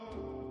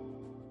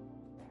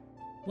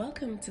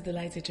Welcome to the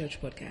Lighter Church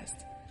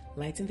podcast,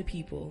 lighting the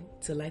people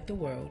to light the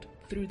world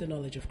through the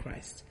knowledge of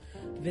Christ.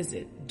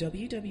 Visit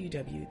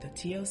www.tlc.net.ng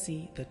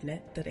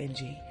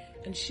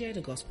and share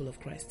the gospel of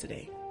Christ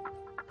today.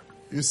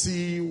 You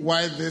see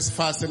why this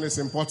fasting is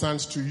important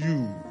to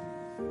you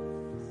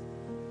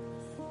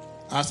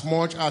as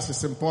much as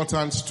it's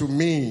important to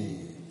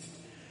me,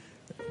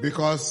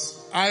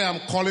 because I am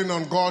calling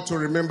on God to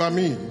remember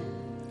me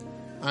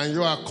and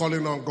you are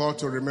calling on God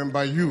to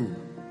remember you.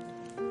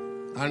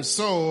 And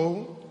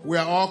so we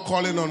are all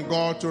calling on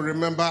God to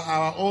remember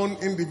our own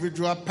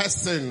individual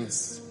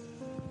persons,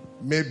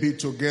 maybe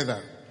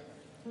together.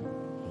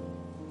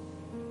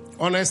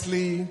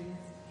 Honestly,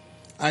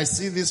 I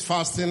see this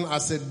fasting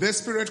as a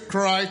desperate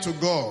cry to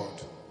God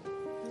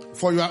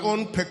for your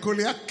own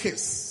peculiar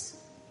case.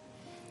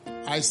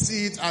 I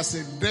see it as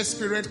a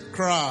desperate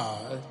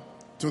cry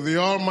to the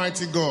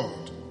Almighty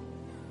God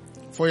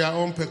for your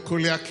own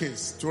peculiar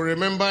case, to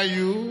remember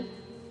you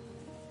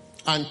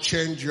and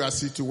change your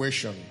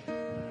situation.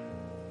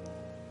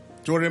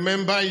 To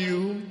remember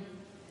you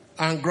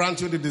and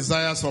grant you the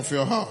desires of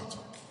your heart.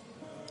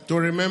 To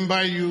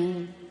remember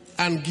you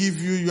and give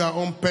you your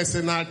own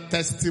personal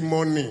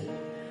testimony.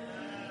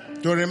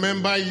 To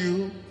remember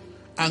you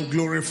and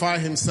glorify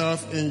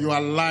himself in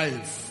your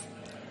life.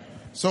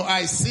 So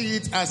I see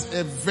it as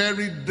a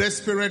very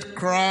desperate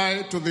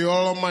cry to the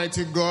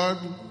Almighty God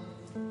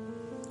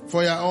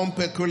for your own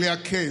peculiar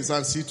case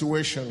and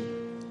situation.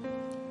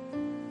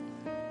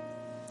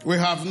 We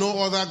have no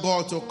other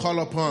God to call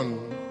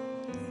upon.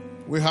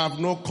 We have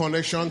no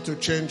connection to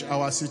change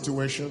our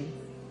situation.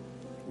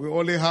 We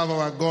only have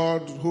our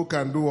God who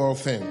can do all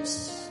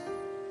things.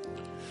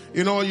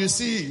 You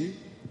see,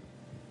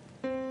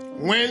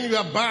 when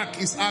your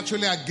back is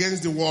actually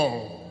against the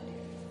wall,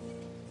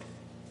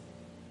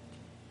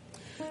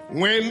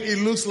 when it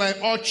looks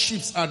like all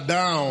chips are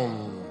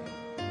down,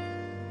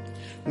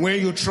 when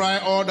you try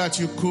all that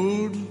you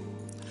could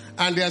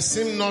and there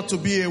seems not to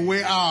be a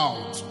way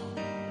out,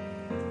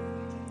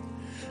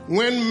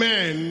 when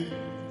men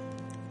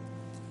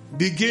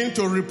begin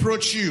to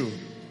reproach you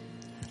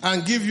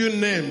and give you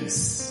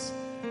names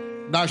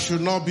that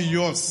should not be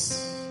yours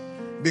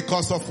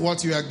because of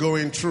what you are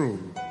going through,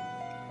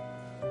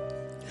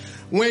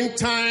 when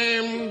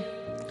time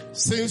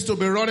seems to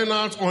be running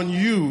out on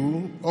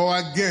you or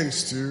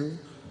against you,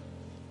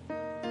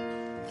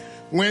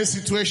 when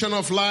situation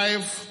of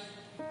life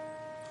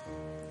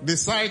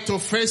decide to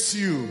face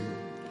you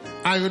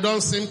and you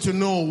don't seem to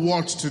know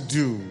what to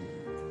do,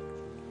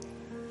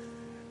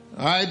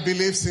 I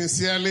believe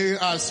sincerely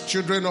as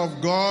children of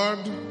God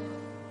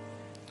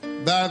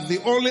that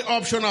the only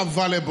option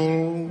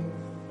available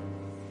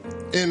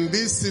in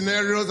these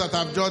scenarios that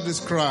I've just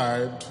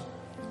described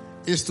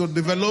is to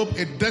develop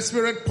a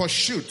desperate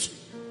pursuit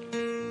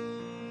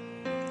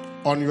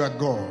on your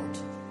God.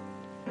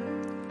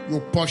 You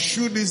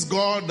pursue this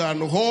God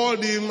and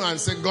hold him and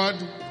say, God,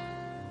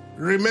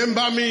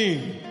 remember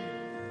me.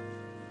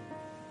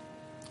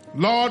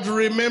 Lord,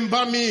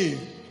 remember me.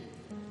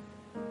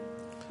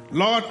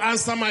 Lord,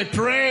 answer my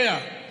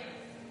prayer.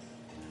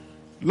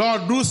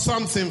 Lord, do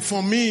something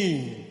for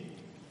me.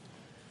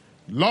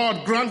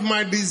 Lord, grant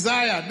my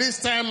desire. This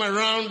time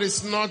around,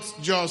 it's not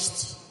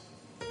just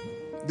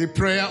the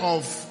prayer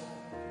of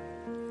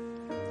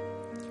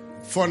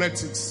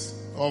phonetics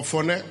or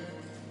phonet.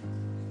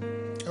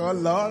 Oh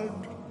Lord,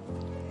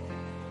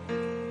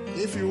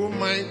 if you won't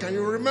mind, can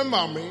you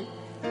remember me?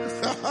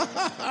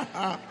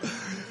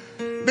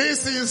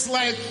 This is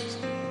like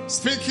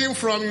speaking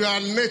from your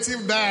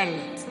native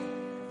dialect.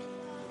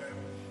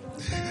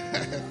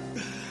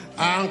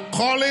 And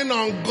calling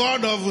on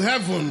God of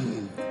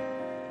heaven.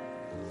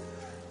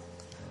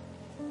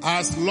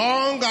 As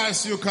long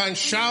as you can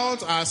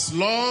shout, as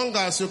long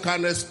as you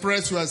can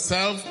express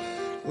yourself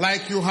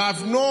like you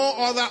have no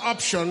other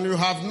option, you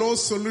have no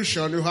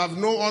solution, you have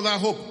no other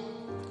hope.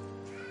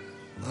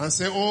 And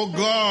say, oh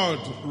God,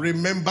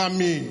 remember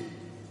me.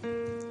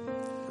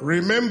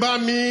 Remember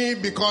me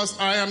because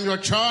I am your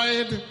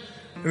child.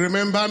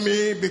 Remember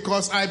me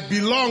because I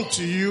belong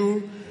to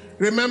you.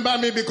 Remember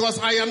me because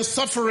I am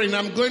suffering.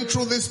 I'm going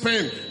through this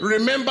pain.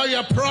 Remember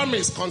your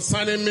promise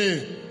concerning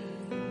me.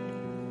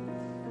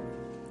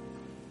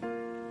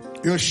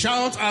 You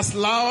shout as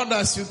loud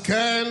as you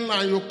can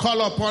and you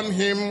call upon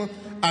him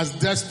as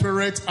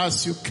desperate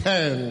as you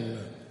can.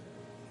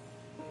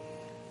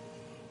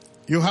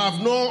 You have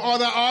no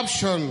other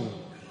option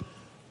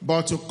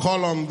but to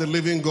call on the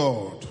living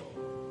God.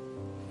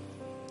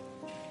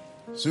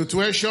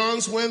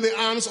 Situations when the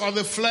arms of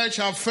the flesh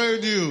have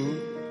failed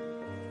you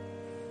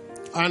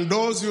and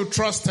those you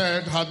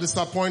trusted have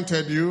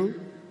disappointed you,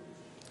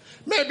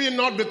 maybe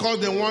not because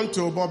they want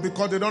to, but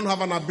because they don't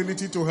have an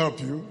ability to help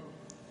you.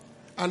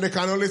 And they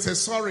can only say,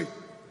 sorry,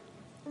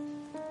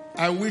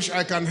 I wish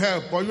I can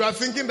help. But you are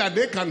thinking that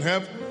they can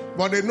help,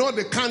 but they know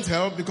they can't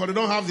help because they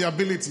don't have the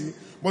ability.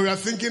 But you are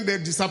thinking they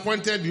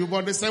disappointed you,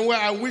 but they say, well,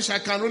 I wish I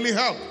can really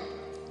help.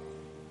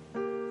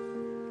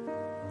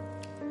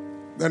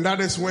 Then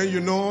that is when you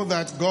know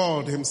that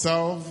God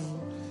himself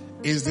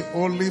is the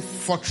only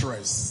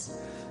fortress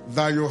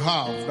that you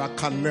have that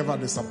can never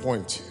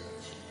disappoint you.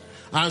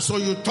 And so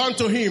you turn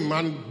to him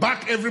and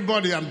back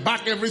everybody and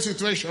back every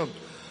situation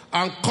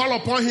and call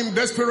upon him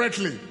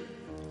desperately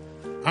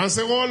and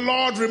say, oh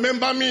Lord,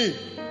 remember me.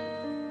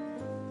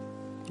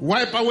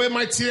 Wipe away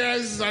my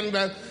tears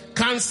and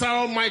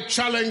cancel my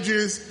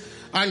challenges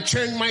and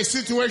change my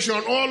situation.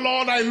 Oh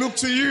Lord, I look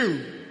to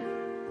you.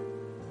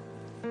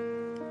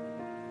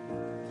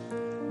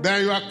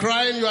 Then you are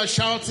crying, you are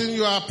shouting,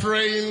 you are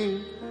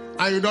praying,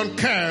 and you don't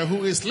care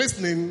who is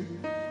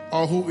listening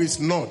or who is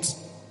not.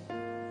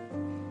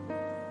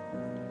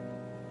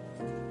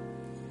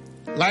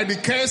 Like the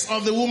case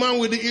of the woman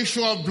with the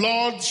issue of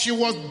blood, she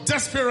was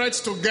desperate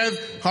to get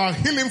her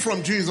healing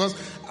from Jesus,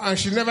 and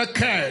she never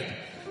cared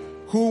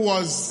who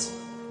was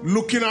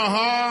looking at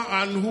her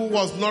and who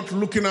was not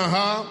looking at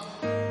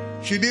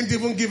her. She didn't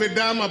even give a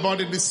damn about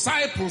the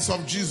disciples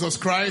of Jesus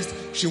Christ.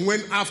 She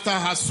went after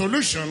her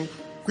solution,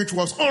 which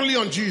was only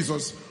on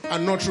Jesus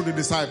and not through the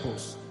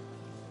disciples.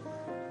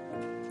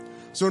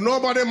 So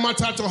nobody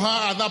mattered to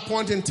her at that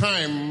point in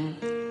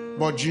time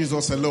but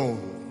Jesus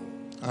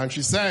alone. And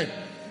she said,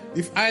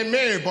 if I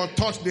may but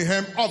touch the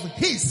hem of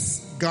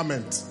his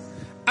garment,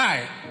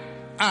 I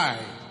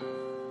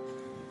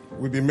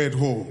will be made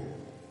whole.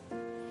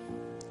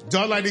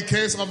 Just like the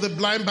case of the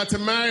blind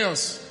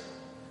Bartimaeus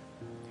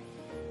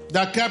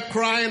that kept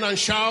crying and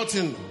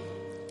shouting,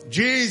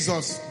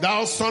 Jesus,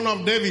 thou son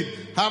of David,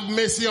 have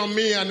mercy on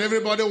me. And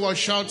everybody was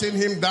shouting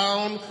him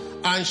down,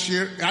 and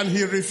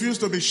he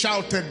refused to be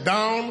shouted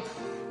down.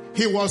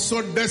 He was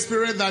so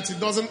desperate that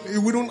he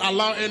wouldn't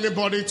allow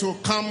anybody to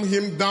calm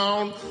him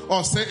down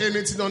or say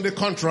anything on the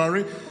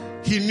contrary.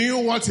 He knew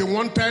what he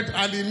wanted,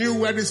 and he knew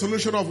where the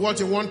solution of what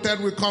he wanted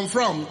would come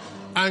from.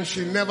 And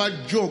she never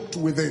joked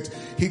with it.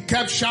 He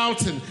kept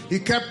shouting, he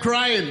kept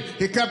crying,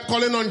 he kept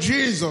calling on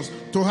Jesus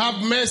to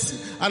have mercy.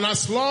 And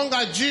as long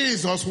as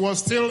Jesus was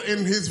still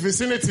in his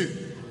vicinity,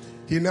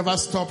 he never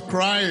stopped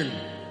crying.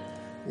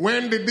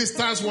 When the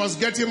distance was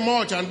getting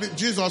much and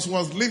Jesus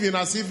was leaving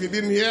as if he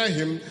didn't hear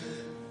him,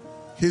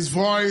 his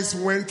voice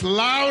went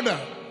louder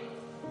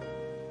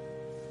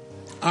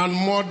and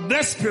more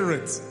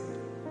desperate,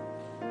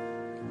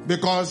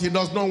 because he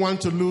does not want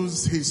to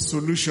lose his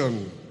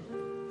solution.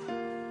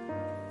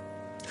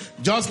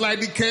 Just like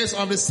the case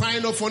of the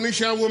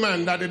Syrophoenician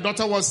woman, that the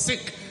daughter was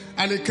sick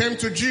and he came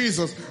to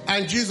Jesus,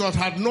 and Jesus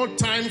had no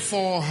time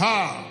for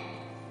her.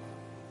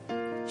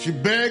 She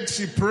begged,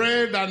 she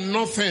prayed, and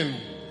nothing.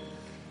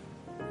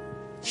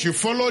 She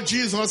followed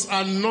Jesus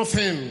and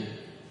nothing.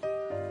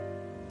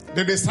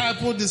 The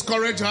disciple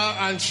discouraged her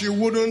and she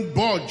wouldn't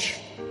budge.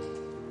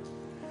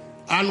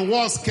 And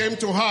worse came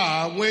to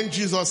her when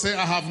Jesus said,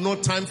 I have no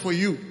time for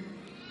you.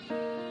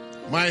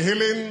 My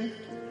healing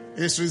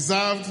is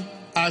reserved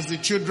as the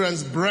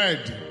children's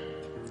bread.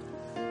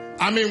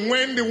 I mean,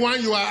 when the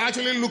one you are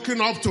actually looking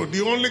up to,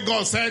 the only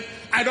God, said,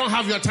 I don't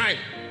have your time,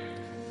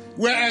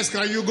 where else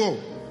can you go?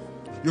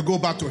 You go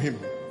back to him.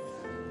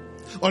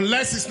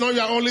 Unless it's not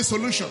your only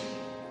solution.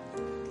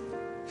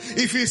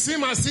 If it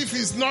seems as if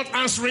he's not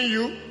answering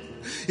you,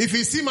 if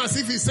it seems as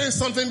if he's saying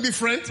something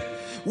different,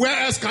 where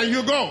else can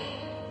you go?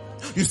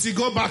 You see,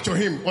 go back to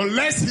him.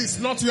 Unless he's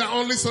not your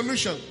only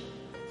solution.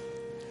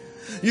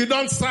 You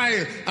don't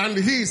sigh and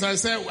hiss and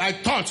say, I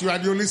thought you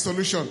had the only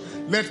solution.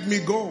 Let me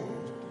go.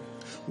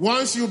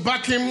 Once you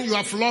back him, you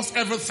have lost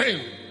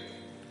everything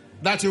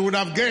that you would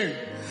have gained.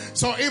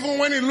 So even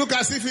when it looks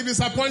as if he's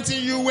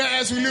disappointing you, where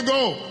else will you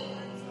go?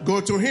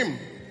 Go to him.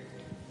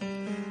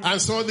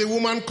 And so the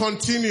woman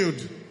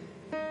continued.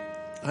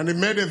 And he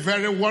made a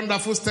very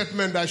wonderful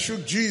statement that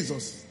shook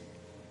Jesus.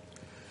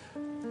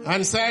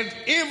 And said,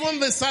 even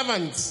the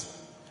servants,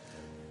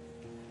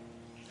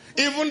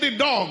 even the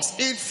dogs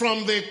eat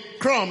from the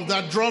crumb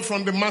that drop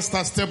from the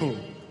master's table.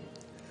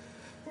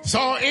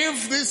 So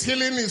if this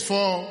healing is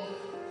for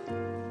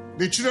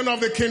the children of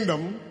the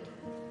kingdom,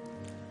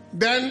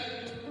 then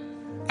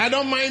I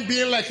don't mind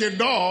being like a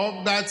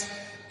dog that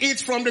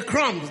eats from the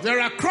crumbs. There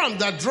are crumbs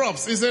that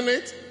drops, isn't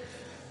it?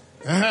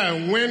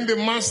 When the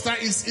master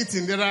is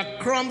eating, there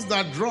are crumbs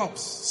that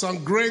drops.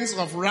 Some grains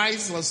of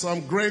rice or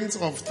some grains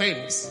of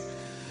things.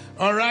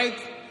 Alright?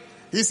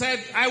 He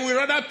said, I will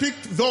rather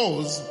pick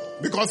those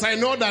because I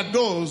know that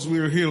those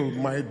will heal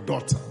my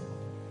daughter.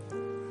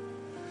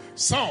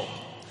 So,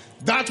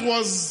 that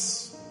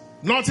was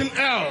nothing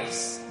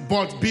else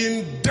but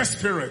being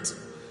desperate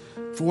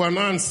for an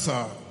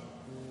answer,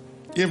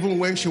 even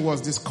when she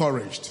was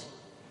discouraged.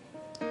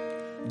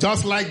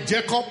 Just like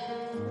Jacob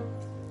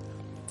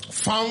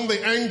found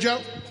the angel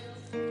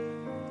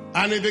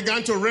and he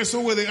began to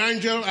wrestle with the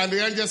angel, and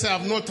the angel said, I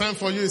have no time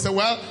for you. He said,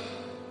 well,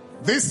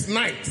 this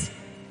night,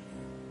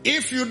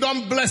 if you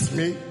don't bless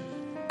me,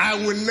 I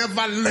will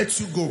never let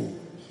you go.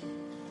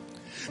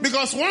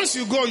 Because once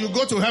you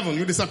go to heaven,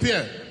 you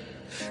disappear.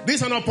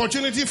 This is an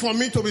opportunity for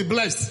me to be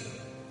blessed.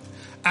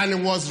 And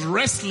he was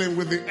wrestling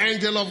with the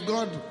angel of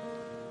God.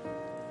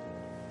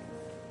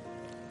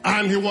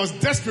 And he was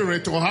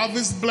desperate to have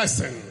his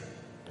blessing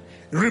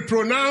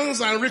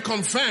repronounced and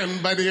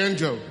reconfirmed by the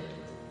angel.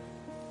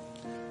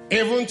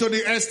 Even to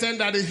the extent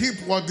that the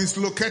hip was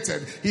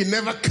dislocated, he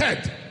never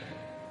cared.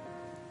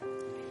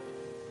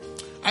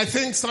 I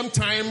think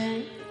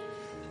sometimes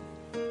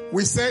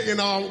we say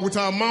with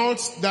our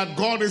mouths that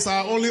God is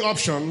our only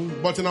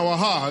option, but in our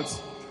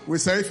hearts, we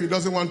say if he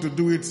doesn't want to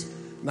do it,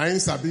 nain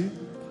sabi.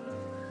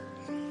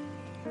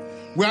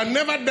 We are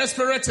never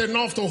desperate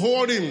enough to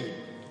hold him.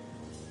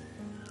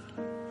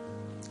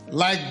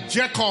 Like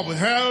Jacob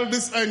held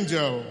this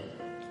angel.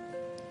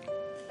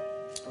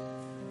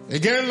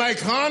 Again, like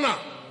Hannah,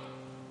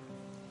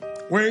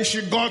 when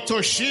she got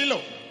to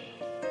Shiloh,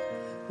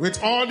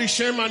 with all the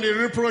shame and the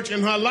reproach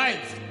in her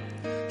life,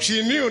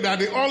 she knew that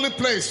the only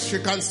place she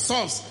can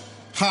source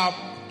her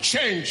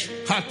change,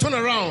 her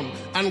turnaround,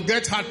 and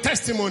get her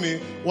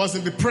testimony was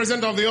in the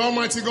presence of the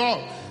Almighty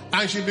God.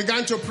 And she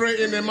began to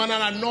pray in a manner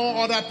that no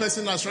other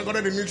person that's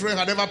recorded in Israel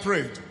had ever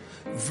prayed.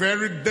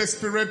 Very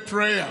desperate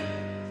prayer.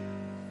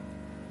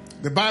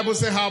 The Bible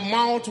says her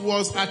mouth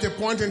was at a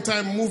point in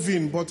time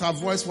moving, but her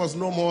voice was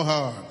no more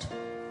heard.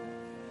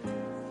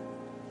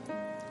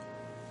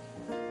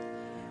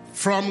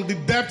 From the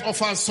depth of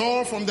her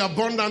soul, from the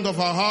abundance of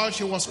her heart,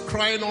 she was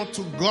crying out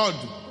to God.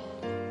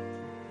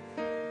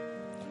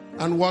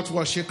 And what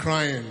was she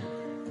crying?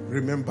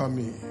 Remember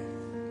me.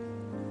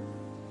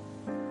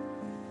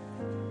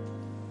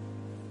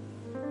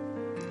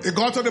 It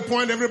got to the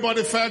point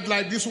everybody felt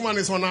like this woman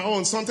is on her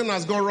own. Something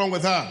has gone wrong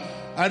with her.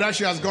 Either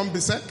she has gone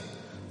berserk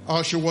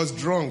or she was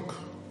drunk.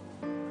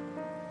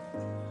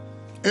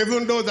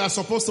 Even though they're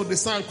supposed to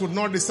discern, could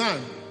not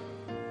discern.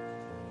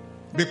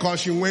 Because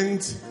she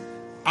went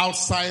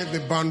outside the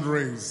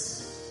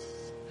boundaries.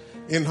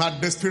 In her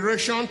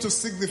desperation to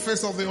seek the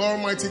face of the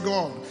Almighty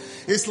God.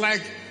 It's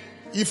like,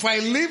 if I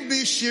leave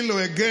this Shiloh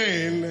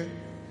again,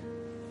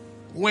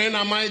 when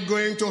am I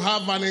going to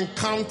have an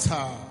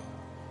encounter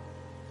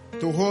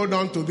to hold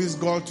on to this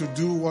God to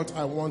do what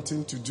I want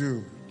him to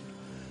do?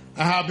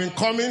 I have been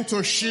coming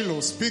to Shiloh,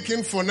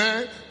 speaking for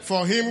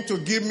him to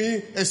give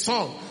me a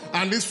son.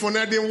 And this phone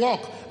didn't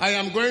work. I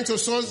am going to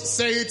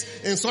say it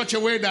in such a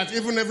way that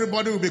even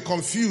everybody will be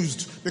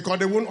confused because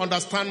they won't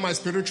understand my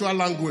spiritual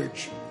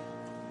language.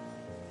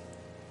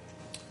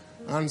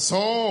 And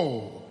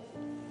so,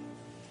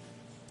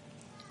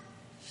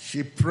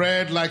 she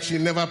prayed like she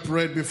never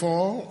prayed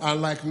before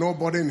and like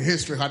nobody in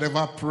history had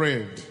ever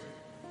prayed.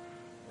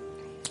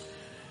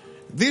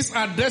 These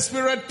are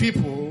desperate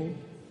people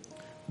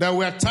that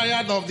were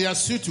tired of their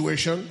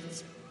situation,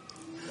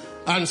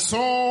 and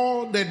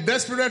so they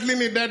desperately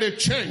needed a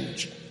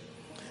change.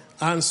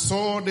 And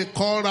so they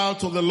called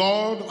out to the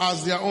Lord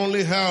as their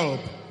only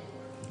help.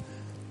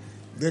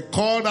 They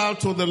called out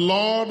to the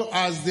Lord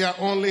as their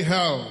only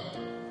help.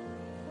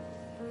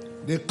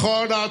 They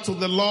called out to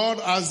the Lord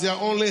as their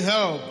only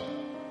help.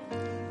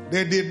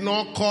 They did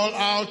not call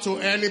out to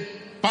any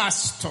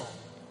pastor,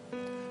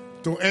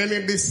 to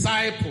any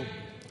disciple,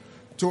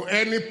 to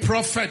any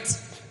prophet.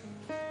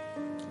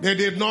 They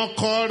did not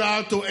call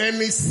out to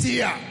any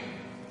seer.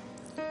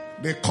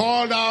 They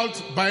called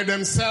out by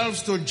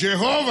themselves to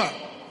Jehovah.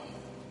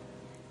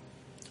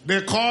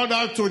 They called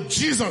out to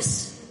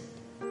Jesus.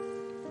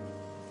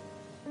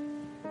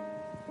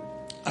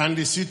 And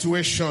the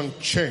situation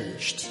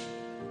changed.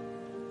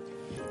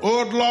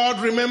 Oh Lord,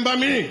 remember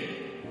me.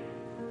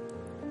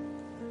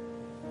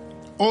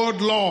 Oh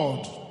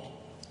Lord,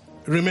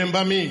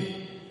 remember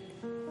me.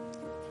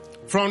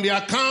 From the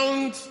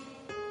account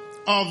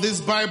of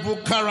these Bible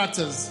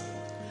characters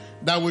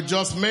that we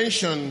just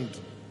mentioned,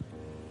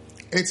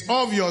 it's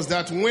obvious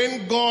that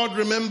when God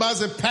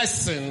remembers a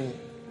person,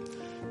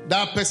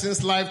 that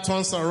person's life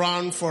turns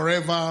around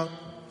forever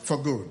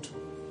for good.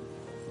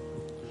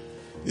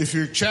 If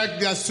you check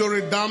their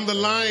story down the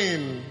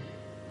line,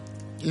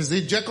 is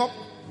it Jacob?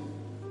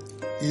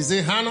 Is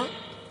it Hannah?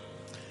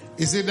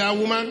 Is it that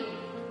woman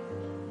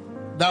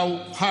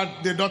that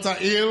had the daughter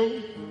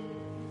ill?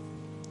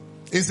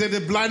 Is it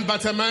the blind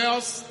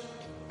Bartimaeus?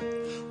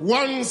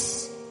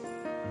 Once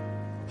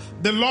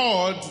the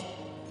Lord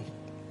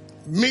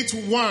meet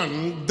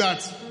one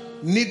that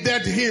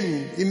needed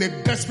him in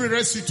a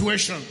desperate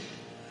situation,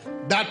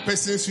 that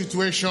person's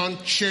situation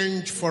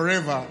changed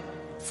forever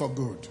for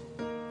good.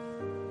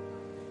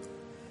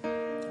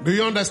 Do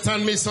you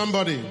understand me,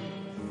 somebody?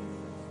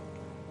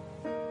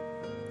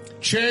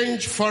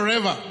 Change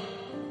forever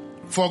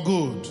for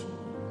good.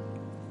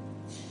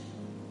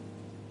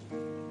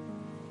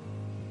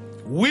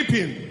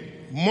 Weeping,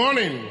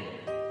 mourning,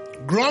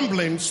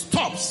 grumbling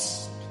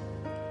stops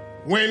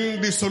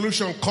when the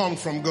solution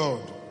comes from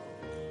God.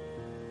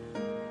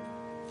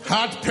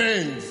 Heart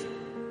pains,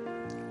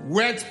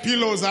 wet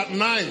pillows at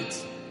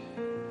night,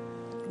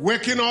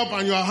 waking up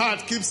and your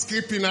heart keeps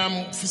skipping.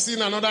 I'm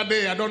seeing another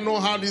day. I don't know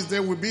how this day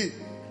will be.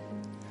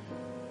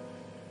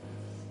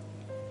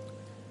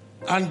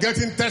 And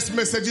getting text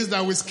messages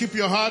that will skip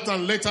your heart,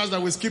 and letters that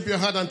will skip your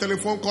heart, and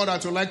telephone call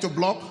that you like to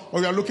block,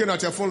 or you are looking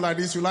at your phone like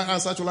this. You like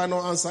answer, you like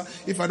not answer.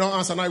 If I don't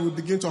answer now, it will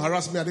begin to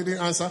harass me. I didn't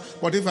answer.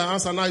 But if I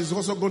answer now, it's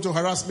also going to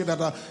harass me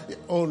that,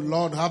 oh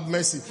Lord, have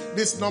mercy.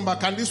 This number,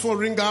 can this phone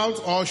ring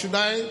out, or should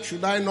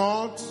I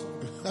not?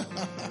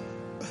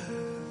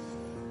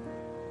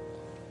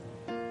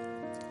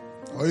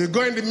 Or you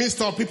go in the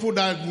midst of people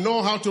that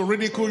know how to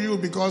ridicule you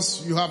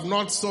because you have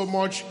not so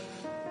much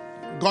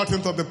got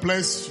into the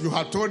place you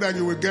had told that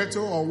you will get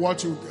to or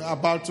what you are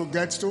about to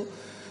get to.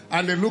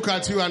 And they look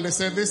at you and they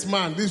say, this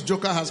man, this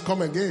joker has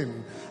come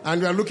again.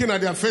 And you are looking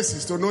at their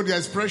faces to know their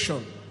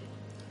expression.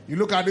 You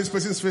look at this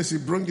person's face, you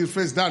bring his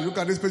face down. Look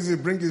at this person, you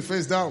bring his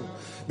face down.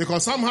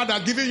 Because somehow they're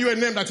giving you a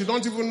name that you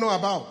don't even know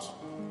about.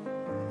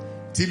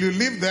 Till you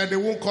live there, they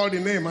won't call the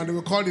name, and they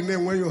will call the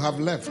name when you have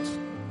left.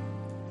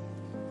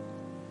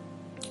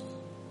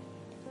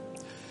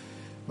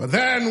 But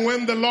then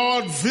when the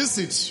Lord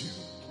visits you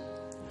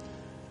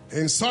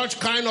in such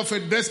kind of a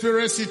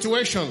desperate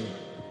situation,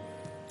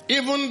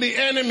 even the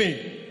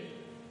enemy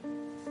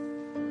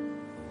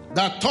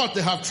that thought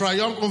they have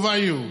triumphed over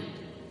you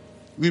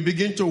will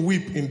begin to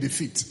weep in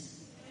defeat.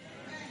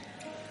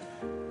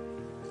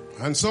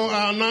 And so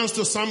I announce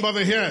to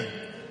somebody here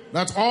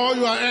that all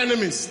your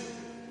enemies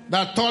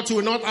that thought you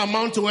will not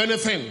amount to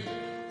anything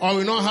or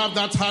will not have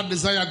that heart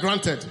desire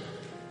granted,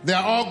 they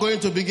are all going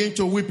to begin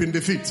to weep in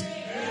defeat.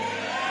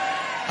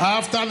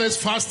 After this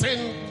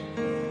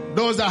fasting,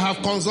 those that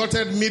have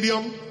consulted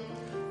medium,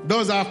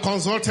 those that have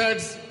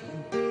consulted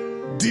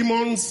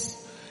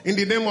demons in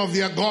the name of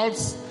their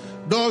gods,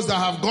 those that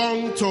have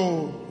gone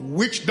to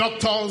witch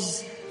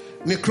doctors,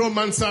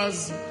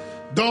 necromancers,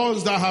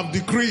 those that have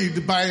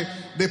decreed by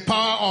the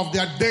power of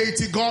their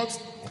deity God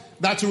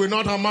that you will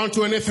not amount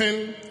to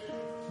anything,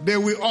 they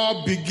will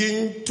all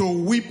begin to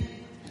weep.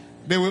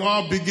 They will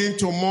all begin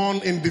to mourn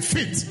in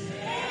defeat.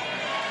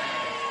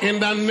 In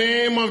the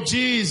name of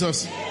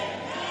Jesus.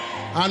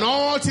 And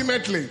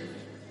ultimately,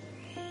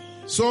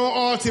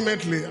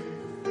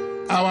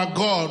 our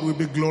God will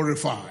be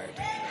glorified.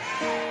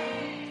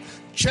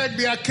 Check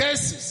their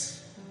cases.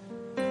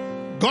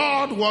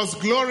 God was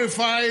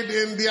glorified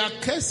in their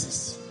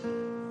cases.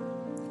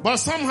 But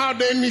somehow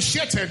they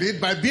initiated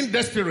it by being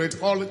desperate,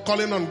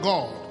 calling on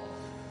God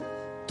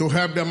to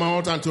help them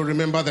out and to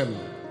remember them.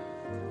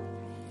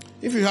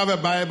 If you have a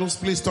Bible,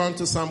 please turn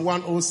to Psalm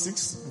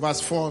 106,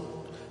 verse 4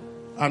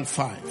 and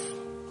 5.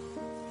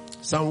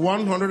 Psalm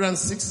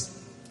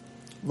 106,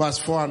 verse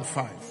 4 and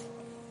 5.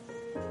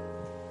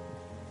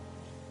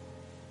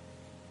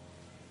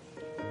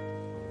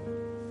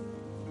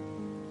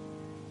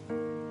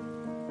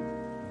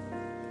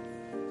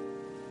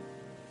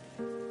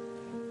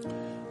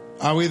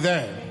 Are we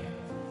there?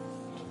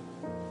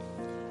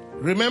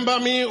 Remember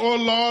me, O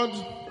Lord,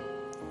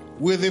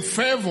 with the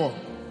favor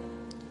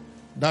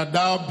that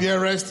thou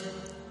bearest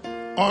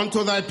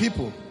unto thy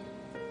people.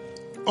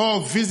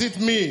 Oh, visit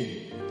me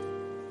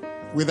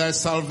with thy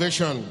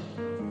salvation,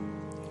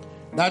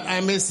 that I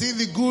may see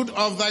the good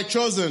of thy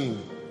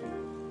chosen,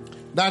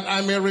 that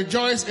I may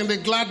rejoice in the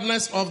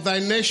gladness of thy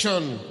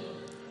nation,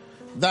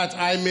 that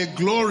I may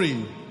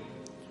glory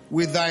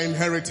with thy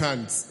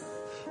inheritance.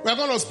 We're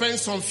going to spend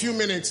some few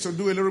minutes to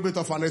do a little bit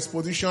of an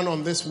exposition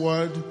on this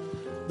word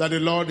that the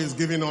Lord is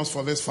giving us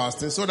for this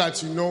fasting, so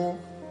that you know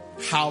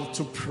how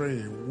to pray,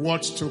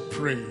 what to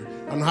pray,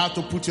 and how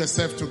to put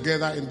yourself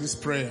together in this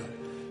prayer.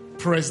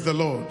 Praise the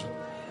Lord.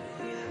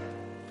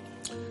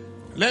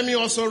 Let me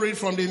also read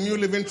from the New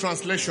Living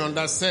Translation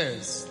that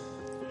says,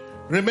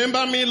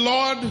 remember me,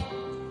 Lord,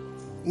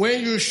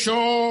 when you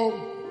show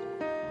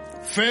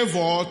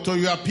favor to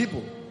your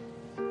people.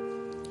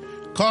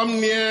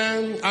 Come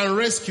near and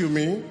rescue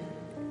me.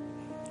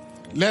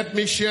 Let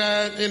me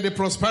share in the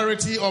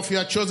prosperity of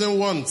your chosen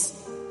ones.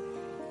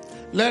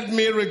 Let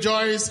me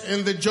rejoice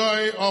in the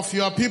joy of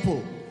your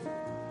people.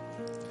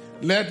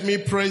 Let me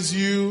praise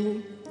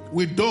you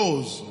with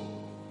those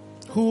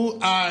who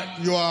are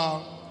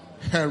your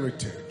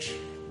heritage.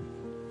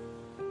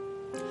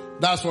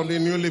 That's from the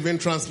New Living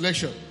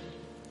Translation.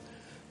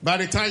 By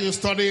the time you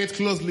study it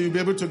closely, you'll be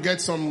able to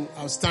get some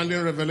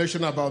outstanding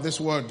revelation about this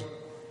word.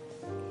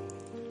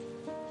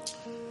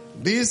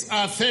 These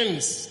are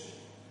things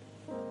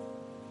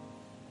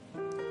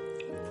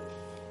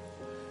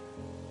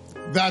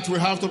that we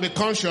have to be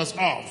conscious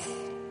of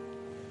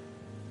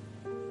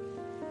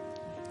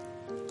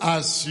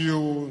as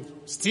you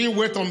still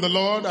wait on the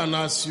Lord and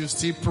as you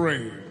still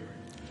pray.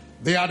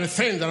 They are the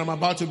things that I'm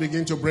about to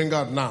begin to bring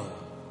out now.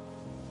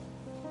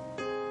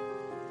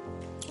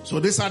 So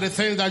these are the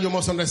things that you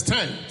must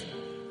understand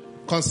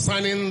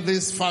concerning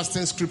this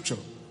fasting scripture.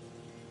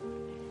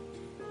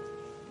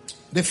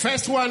 The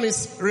first one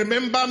is,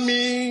 remember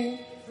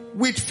me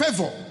with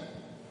favor.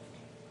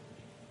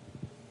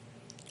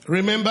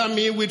 Remember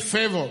me with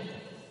favor.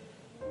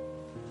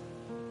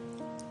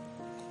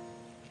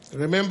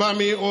 Remember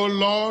me, O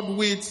Lord,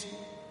 with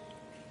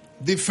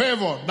the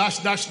favor, dash,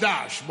 dash,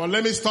 dash. But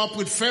let me stop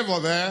with favor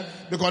there,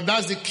 because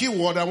that's the key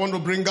word I want to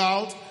bring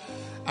out.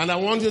 And I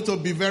want you to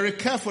be very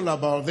careful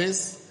about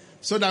this,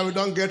 so that we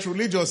don't get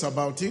religious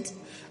about it.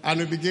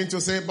 And we begin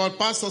to say, but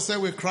Pastor said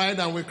we cried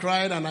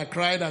and I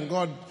cried and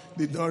God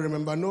did not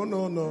remember.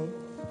 No.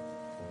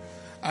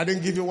 I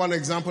didn't give you one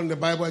example in the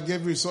Bible. I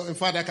gave you, so in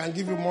fact, I can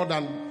give you more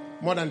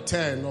than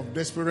 10 of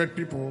desperate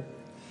people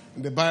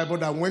in the Bible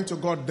that went to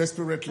God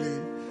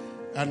desperately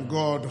and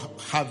God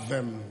had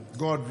them.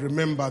 God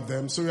remembered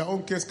them. So your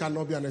own case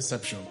cannot be an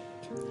exception.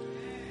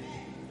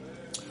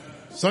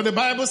 So the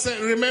Bible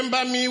says,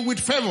 remember me with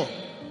favor.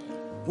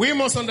 We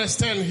must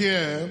understand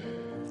here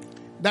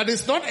that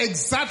it's not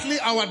exactly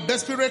our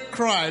desperate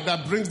cry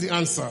that brings the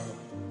answer.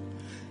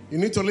 You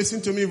need to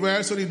listen to me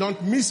well so you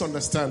don't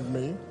misunderstand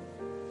me.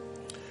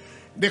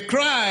 The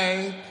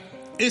cry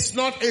is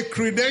not a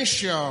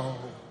credential,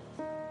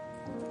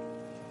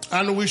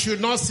 and we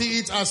should not see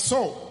it as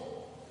so.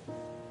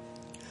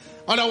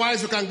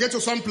 Otherwise, you can get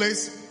to some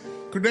place,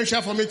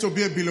 credential for me to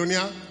be a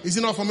billionaire. Is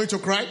it not for me to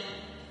cry?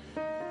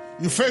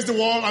 You face the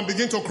wall and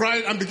begin to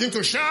cry and begin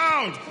to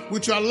shout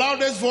with your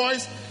loudest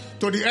voice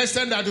to the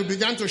extent that you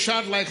began to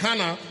shout like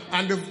Hannah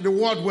and the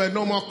word were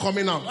no more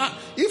coming out.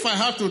 If I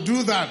have to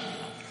do that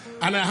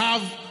and I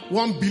have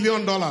 $1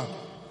 billion,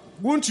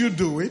 won't you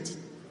do it?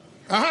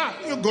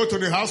 You go to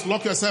the house,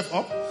 lock yourself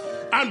up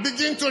and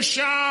begin to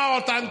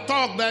shout and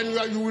talk,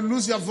 then you will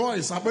lose your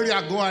voice.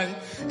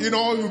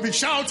 You'll be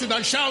shouting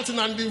and shouting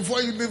and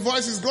the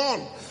voice is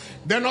gone.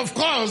 Then of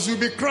course you'll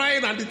be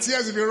crying and the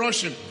tears will be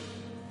rushing.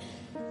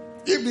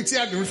 If the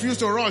tears refuse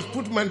to rush,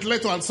 put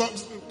ventilator and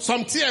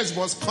some tears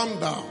must come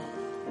down.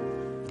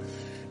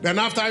 Then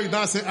after you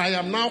now say, I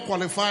am now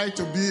qualified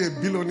to be a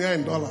billionaire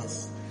in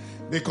dollars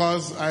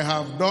because I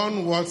have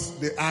done what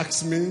they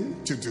asked me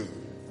to do.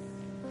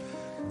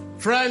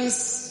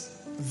 Friends,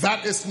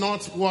 that is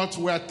not what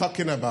we are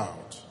talking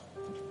about.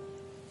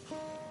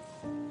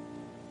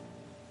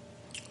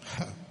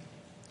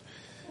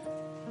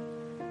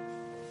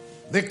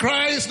 The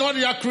cry is not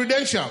your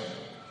credential.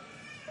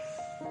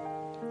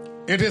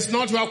 It is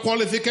not your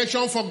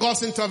qualification for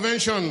God's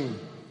intervention.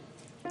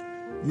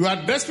 Your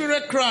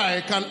desperate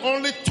cry can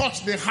only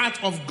touch the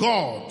heart of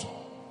God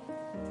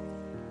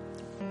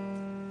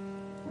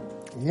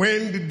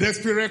when the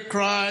desperate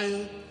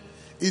cry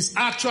is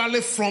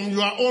actually from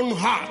your own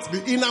heart,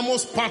 the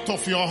innermost part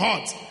of your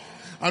heart.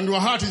 And your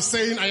heart is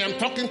saying, I am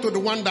talking to the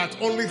one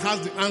that only has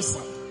the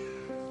answer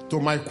to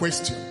my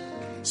question.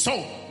 So,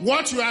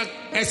 what you are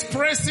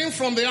expressing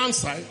from the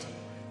outside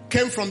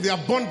came from the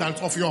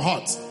abundance of your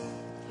heart.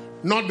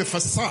 Not the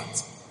facade,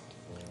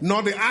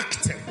 not the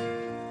acting.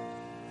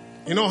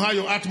 You know how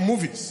you act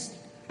movies,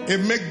 a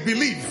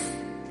make-believe.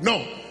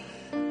 No.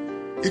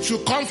 It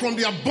should come from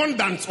the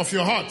abundance of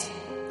your heart.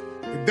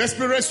 A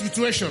desperate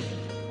situation.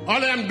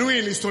 All I am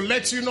doing is to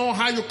let you know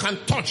how you can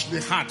touch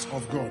the heart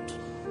of God.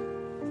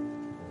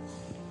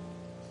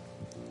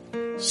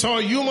 So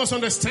you must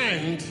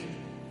understand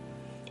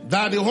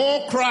that the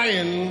whole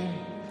crying,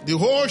 the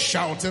whole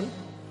shouting,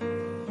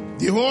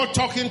 the whole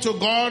talking to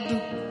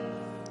God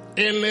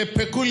in a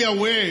peculiar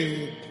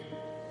way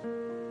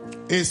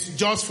is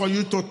just for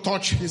you to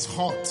touch his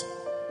heart.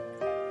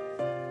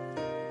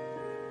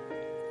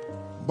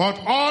 But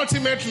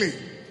ultimately,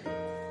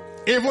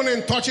 even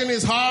in touching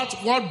his heart,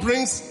 what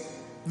brings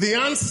the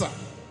answer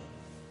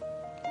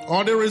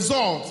or the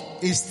result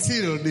is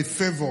still the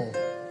favor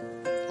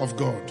of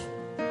God.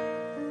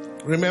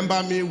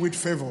 Remember me with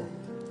favor.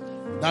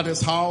 That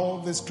is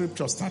how the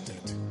scripture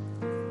started.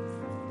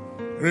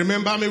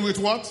 Remember me with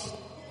what?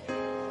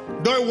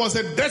 Though it was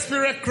a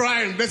desperate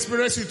cry and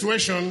desperate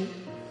situation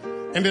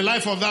in the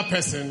life of that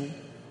person,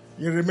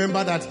 you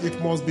remember that it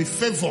must be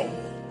favor.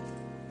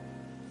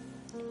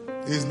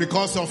 It's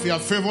because of your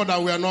favor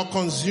that we are not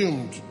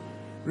consumed.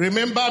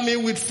 Remember me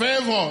with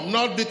favor,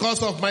 not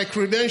because of my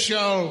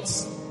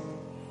credentials,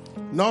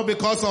 not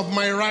because of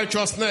my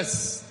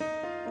righteousness.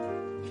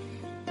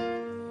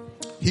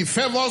 He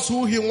favors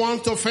who he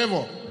wants to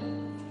favor.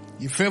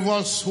 He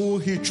favors who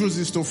he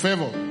chooses to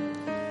favor.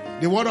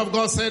 The word of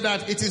God said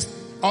that it is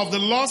of the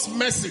Lord's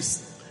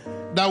mercies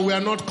that we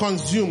are not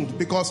consumed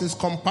because his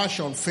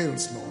compassion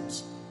fails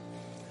not.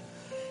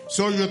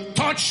 So you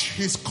touch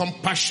his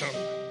compassion.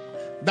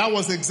 That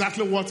was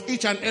exactly what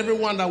each and every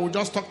one that we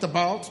just talked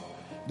about,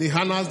 the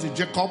Hannahs, the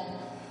Jacob,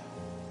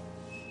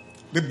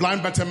 the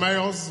blind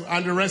Bartimaeus,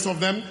 and the rest of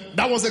them,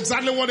 that was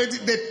exactly what they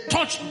did. They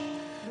touched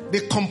the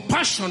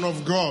compassion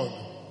of God,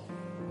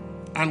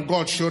 and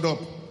God showed up.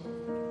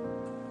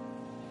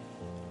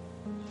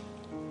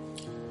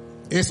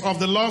 It's of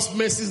the Lord's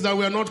mercies that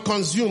we are not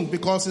consumed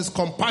because his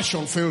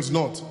compassion fails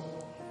not.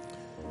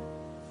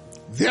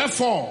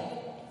 Therefore,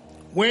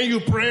 when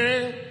you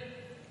pray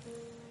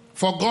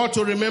for God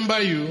to remember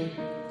you,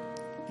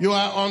 you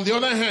are on the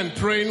other hand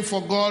praying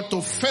for God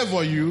to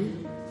favor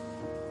you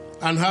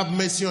and have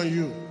mercy on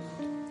you.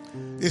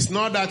 It's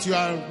not that you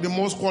are the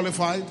most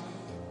qualified,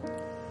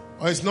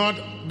 or it's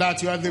not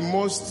that you are the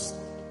most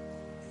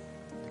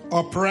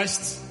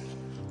oppressed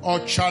or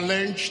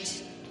challenged,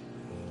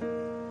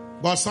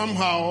 but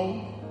somehow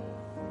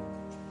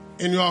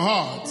in your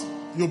heart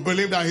you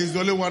believe that he's the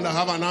only one that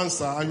have an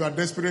answer and you are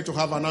desperate to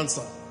have an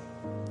answer.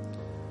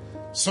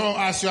 So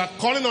as you are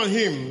calling on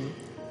him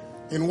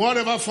in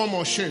whatever form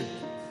or shape,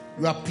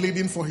 you are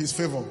pleading for his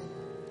favor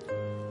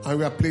and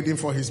we are pleading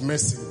for his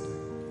mercy.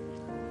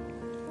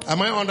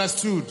 Am I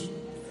understood?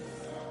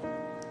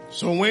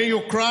 So when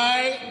you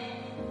cry,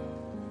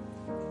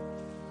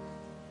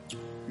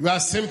 you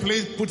are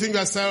simply putting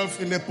yourself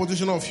in a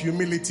position of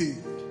humility.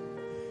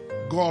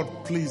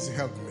 God, please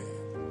help me.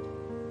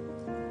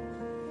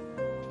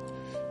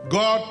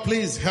 God,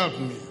 please help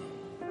me.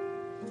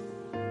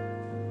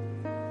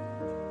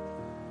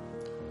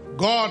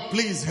 God,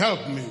 please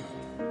help me.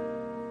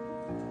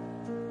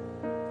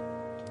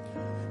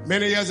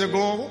 Many years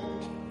ago,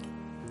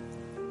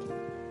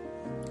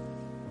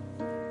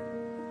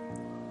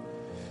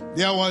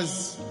 there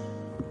was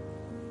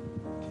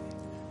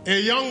a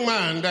young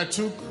man that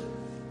took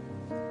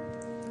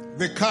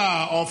the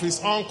car of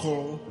his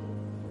uncle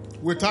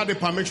without the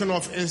permission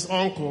of his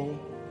uncle.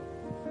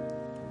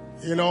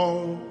 You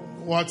know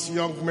what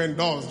young men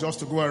does, just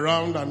to go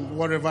around and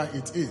whatever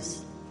it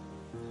is.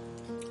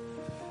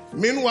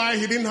 Meanwhile,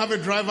 he didn't have a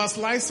driver's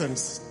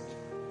license.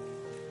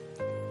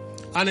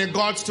 And he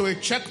got to a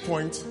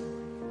checkpoint,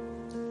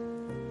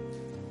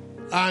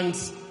 and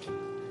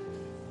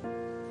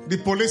the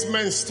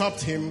policeman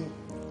stopped him,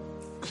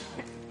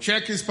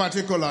 checked his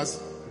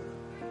particulars,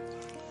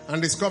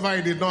 and discovered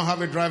he did not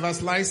have a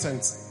driver's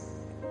license.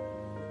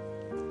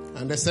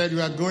 And they said,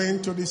 "You are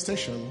going to the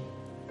station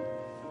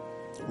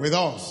with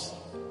us."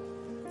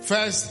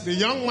 First, the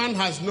young man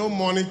has no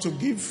money to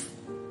give.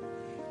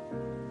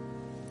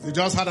 He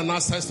just had an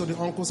access to the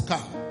uncle's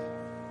car.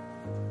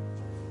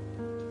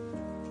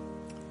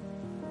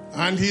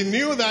 And he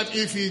knew that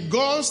if he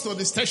goes to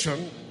the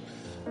station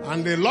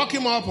and they lock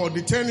him up or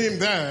detain him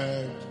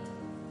there,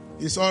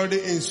 he's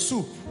already in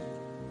soup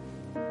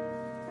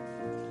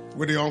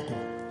with the uncle.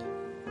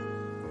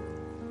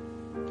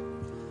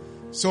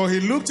 So he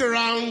looked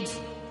around.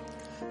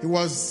 He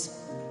was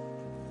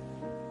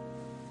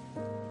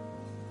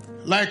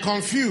like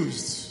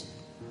confused.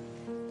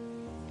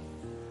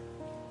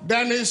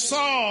 Then he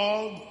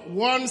saw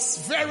one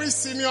very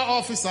senior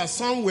officer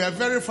somewhere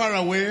very far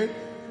away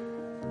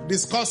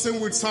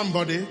discussing with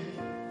somebody,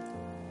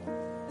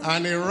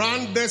 and he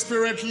ran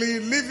desperately,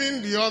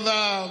 leaving the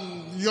other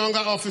younger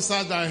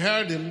officers that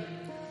heard him,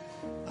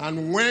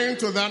 and went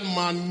to that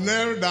man,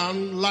 knelt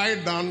down,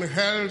 lied down,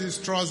 held his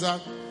trouser,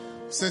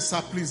 said,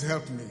 "Sir, please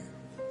help me."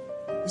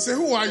 He said,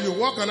 "Who are you?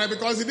 What can I?"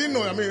 Because he didn't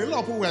know. I mean, a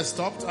lot of people were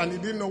stopped, and he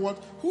didn't know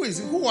who is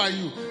he? Who are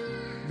you?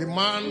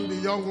 The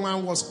young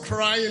man was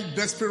crying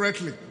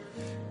desperately.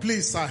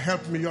 "Please, sir,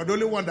 help me. You're the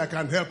only one that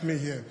can help me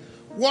here.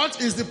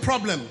 What is the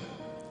problem?"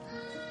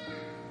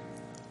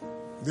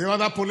 The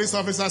other police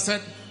officer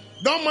said,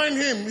 "Don't mind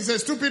him. He's a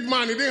stupid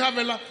man. He didn't have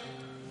a lot."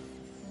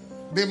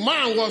 The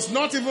man was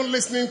not even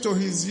listening to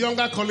his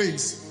younger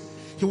colleagues.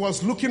 He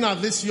was looking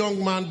at this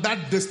young man,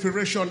 that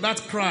desperation,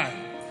 that cry.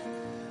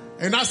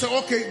 And I said,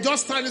 "Okay,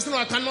 just stand." He said, "No,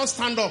 I cannot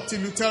stand up till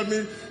you tell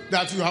me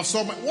that you have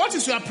solved. What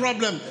is your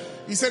problem?"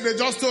 He said, "They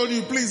just told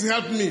you, please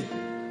help me."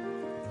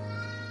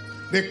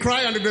 The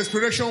cry and the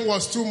desperation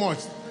was too much.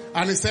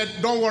 And he said,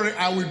 "Don't worry,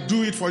 I will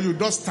do it for you.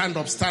 Just stand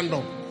up, stand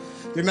up."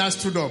 The man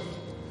stood up.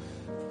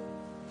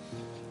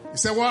 He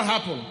said, "What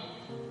happened?"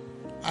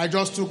 "I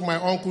just took my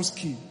uncle's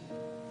key.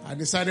 I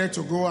decided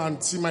to go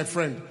and see my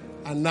friend,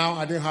 and now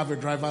I didn't have a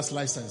driver's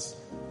license."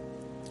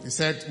 He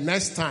said,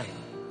 "Next time,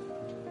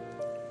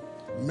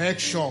 make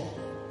sure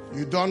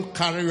you don't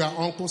carry your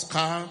uncle's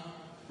car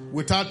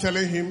without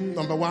telling him,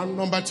 number one.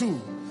 Number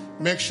two,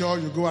 make sure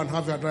you go and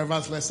have your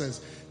driver's license."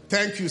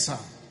 "Thank you, sir."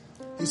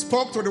 He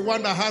spoke to the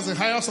one that has the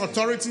highest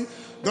authority.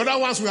 The other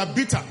ones were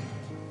bitter.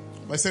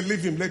 But he said,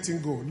 "Leave him, let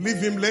him go. Leave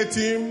him, let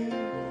him."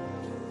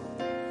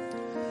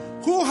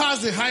 Who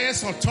has the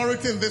highest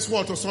authority in this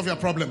world to solve your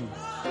problem?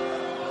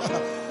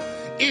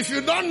 If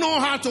you don't know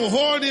how to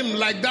hold him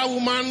like that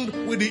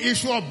woman with the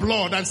issue of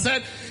blood and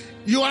said,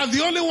 "You are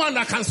the only one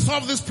that can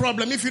solve this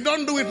problem. If you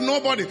don't do it,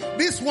 nobody.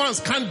 These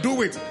ones can't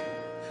do it.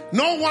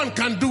 No one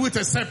can do it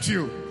except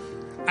you."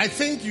 I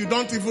think you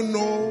don't even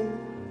know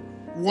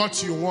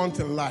what you want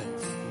in life.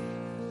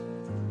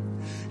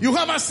 You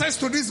have access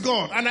to this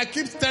God, and I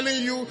keep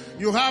telling you,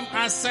 you have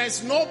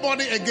access.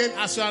 Nobody again,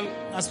 as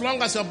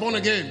long as you're born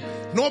again,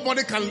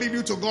 nobody can lead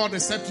you to God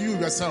except you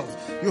yourself.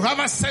 You have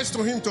access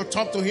to Him, to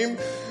talk to Him,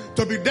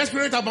 to be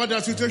desperate about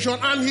your situation,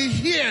 and He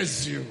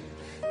hears you.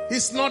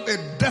 He's not a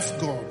deaf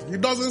God. He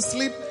doesn't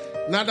sleep,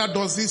 neither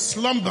does He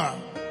slumber.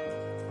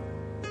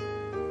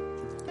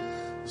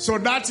 So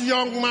that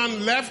young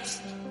man left,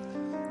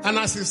 and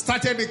as he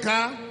started the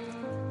car,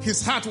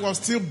 his heart was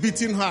still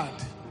beating hard.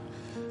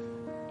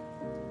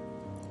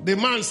 The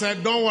man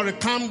said, "Don't worry,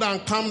 calm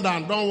down,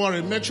 don't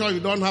worry, make sure you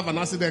don't have an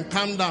accident,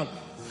 calm down."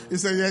 He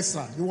said, "Yes,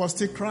 sir." He was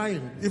still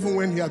crying, even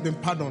when he had been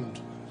pardoned.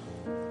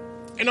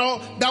 You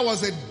know, that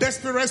was a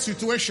desperate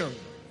situation.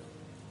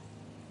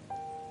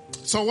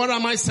 So what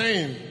am I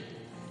saying?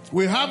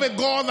 We have a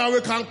God that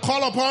we can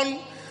call upon,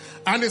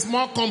 and is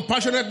more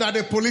compassionate than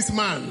a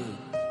policeman.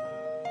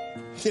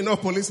 You know,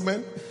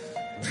 policemen?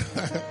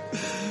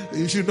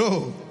 You should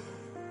know.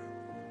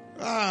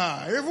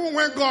 Even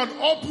when God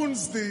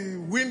opens the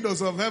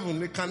windows of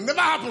heaven, it can never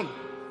happen.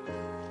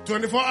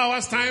 24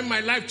 hours time, my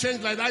life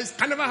changed like that. It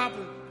can never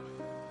happen.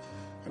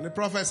 And the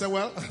prophet said,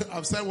 "Well,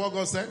 I've said what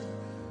God said.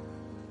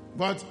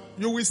 But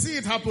you will see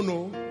it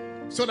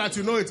happen, so that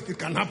you know it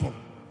can happen.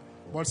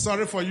 But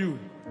sorry for you,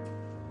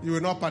 you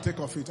will not partake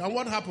of it." And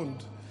what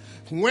happened?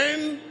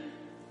 When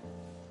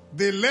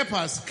the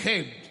lepers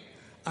came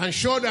and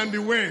showed them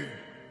the way,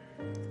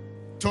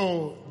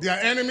 to their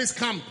enemy's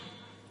camp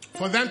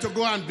for them to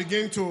go and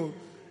begin to,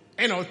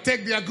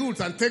 take their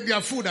goods and take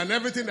their food and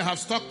everything they have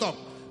stocked up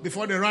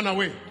before they run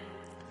away.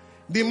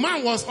 The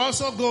man was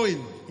also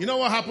going. You know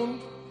what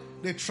happened?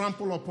 They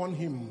trampled upon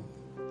him.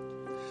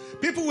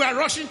 People were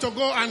rushing to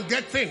go and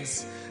get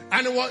things.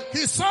 And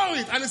he saw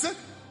it and he said,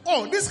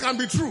 oh, this can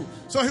be true.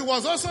 So he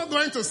was also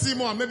going to see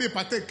more, maybe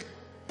partake.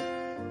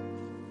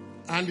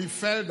 And he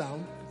fell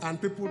down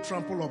and people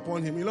trampled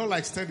upon him.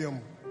 Like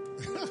stadium.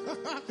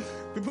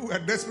 People were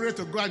desperate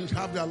to go and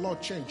have their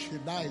Lord change. He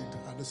died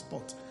at the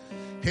spot.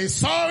 He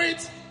saw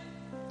it.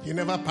 He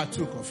never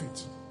partook of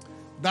it.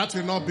 That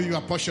will not be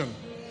your portion.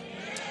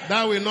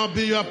 That will not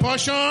be your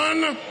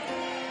portion.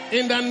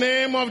 In the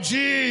name of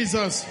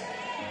Jesus.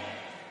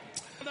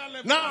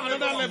 Now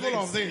another level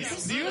of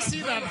this. Do you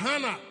see that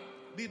Hannah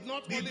did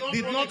not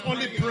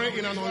only pray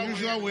in an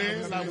unusual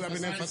way that we have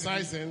been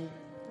emphasizing?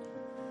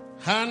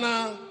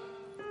 Hannah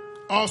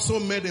also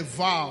made a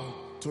vow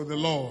to the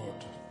Lord.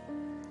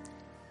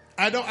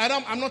 I'm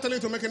not telling you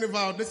to make any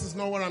vow. This is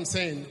not what I'm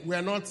saying. We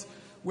are not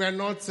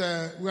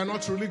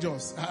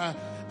religious. I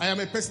am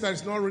a person that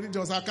is not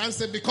religious. I can't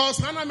say because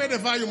Hannah made a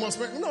vow you must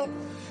make. No.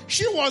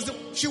 She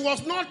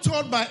was not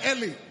told by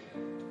Eli.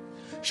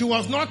 She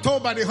was not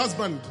told by the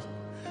husband.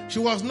 She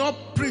was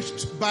not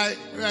preached by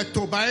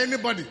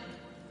anybody.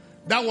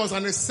 That was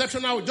an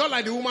exceptional, just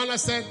like the woman that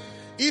said,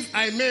 if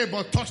I may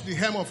but touch the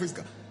hem of his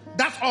garment.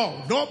 That's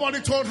all.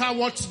 Nobody told her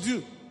what to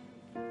do.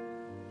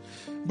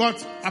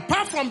 But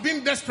apart from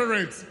being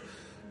desperate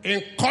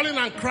in calling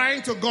and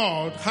crying to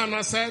God,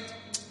 Hannah said,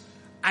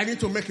 I need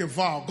to make a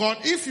vow. God,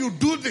 if you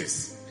do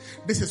this,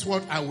 this is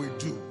what I will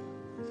do.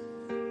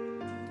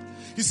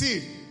 You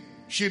see,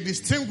 she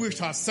distinguished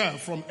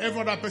herself from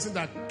every other person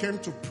that came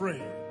to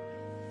pray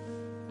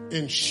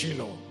in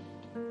Shiloh.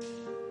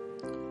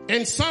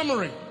 In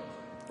summary,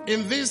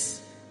 in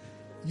this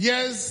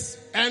year's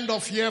end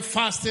of year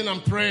fasting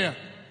and prayer,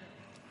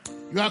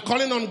 you are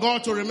calling on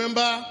God to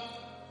remember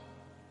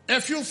a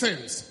few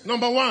things.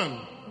 Number one,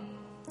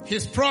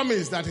 His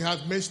promise that He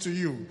has made to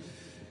you.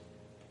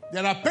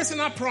 There are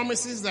personal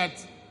promises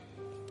that,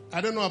 I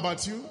don't know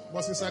about you,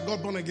 but since I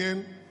got born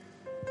again,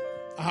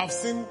 I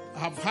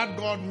have had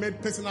God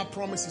make personal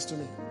promises to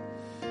me.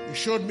 He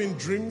showed me in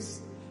dreams,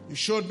 He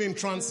showed me in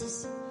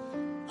trances,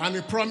 and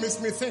He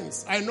promised me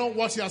things. I know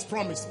what He has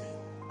promised me.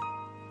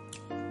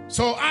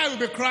 So I will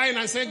be crying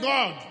and say,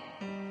 God,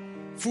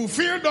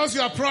 fulfill those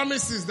your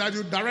promises that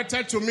you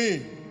directed to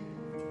me.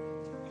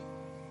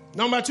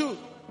 Number two,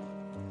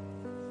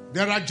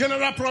 there are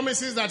general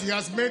promises that He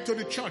has made to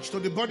the church, to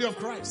the body of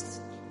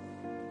Christ.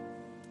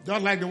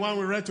 Just like the one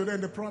we read today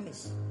in the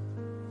promise.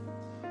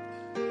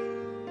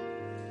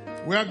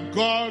 Where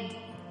God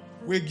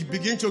will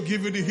begin to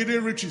give you the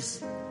hidden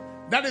riches.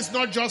 That is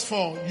not just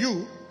for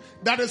you.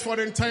 That is for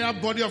the entire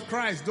body of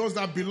Christ, those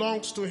that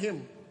belongs to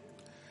Him.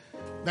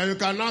 Then you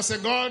can now say,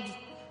 God,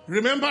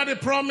 remember the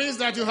promise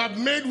that you have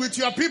made with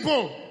your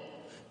people.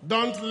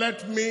 Don't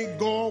let me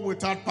go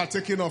without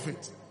partaking of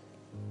it.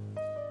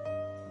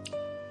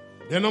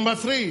 Then number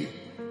three,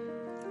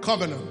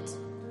 covenant.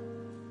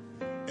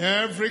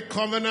 Every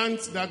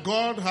covenant that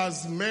God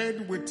has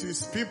made with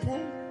His people,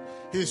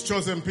 His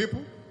chosen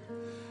people,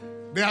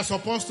 they are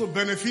supposed to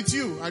benefit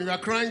you. And you are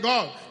crying,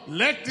 God,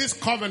 let this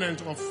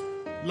covenant of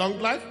long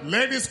life,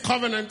 let this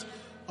covenant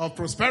of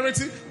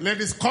prosperity, let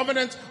this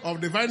covenant of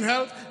divine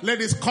health, let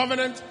this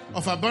covenant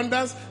of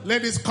abundance,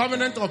 let this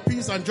covenant of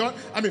peace and joy.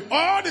 I mean,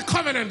 all the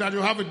covenant that you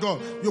have with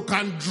God, you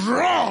can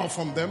draw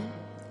from them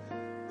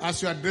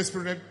as you are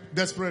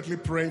desperately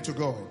praying to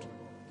God.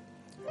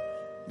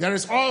 There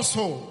is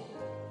also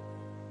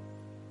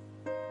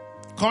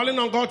calling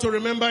on God to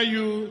remember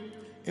you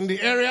in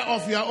the area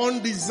of your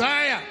own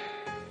desire.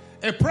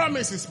 A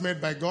promise is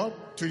made by God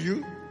to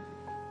you,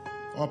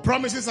 or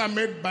promises are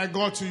made by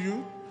God to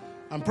you,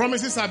 and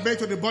promises are made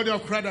to the body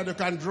of Christ that you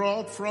can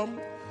draw from,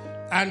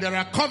 and there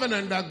are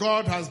covenants that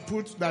God has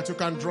put that you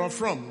can draw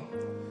from.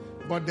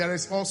 But there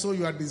is also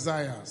your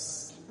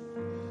desires.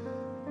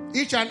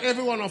 Each and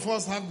every one of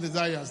us have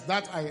desires.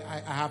 That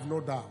I have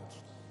no doubt.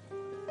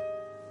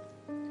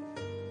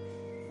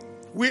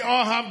 We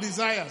all have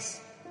desires.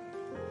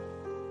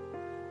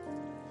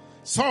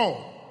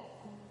 So,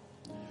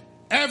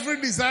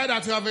 every desire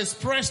that you have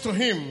expressed to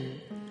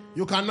Him,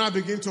 you can now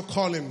begin to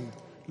call Him,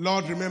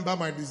 Lord, remember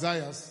my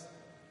desires.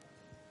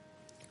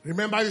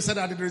 Remember, you said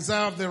that the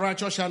desire of the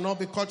righteous shall not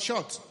be cut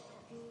short.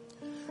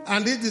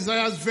 And these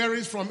desires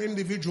varies from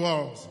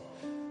individuals.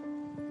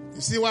 You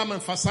see why I'm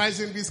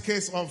emphasizing this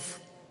case of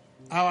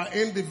our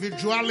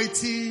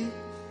individuality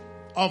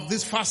of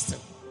this fasting.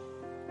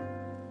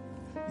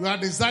 Your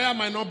desire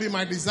might not be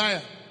my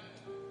desire.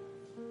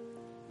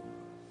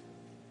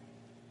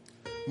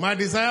 My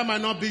desire might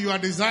not be your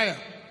desire.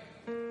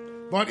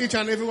 But each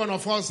and every one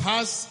of us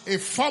has a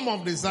form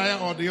of desire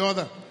or the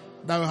other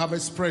that we have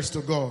expressed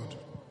to God.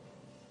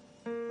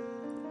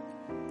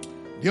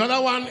 The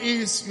other one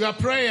is your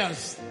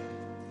prayers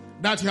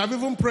that you have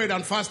even prayed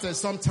and fasted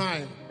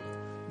sometime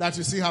that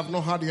you still have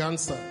not had the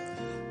answer.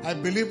 I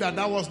believe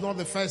that was not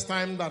the first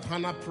time that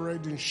Hannah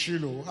prayed in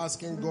Shiloh,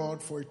 asking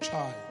God for a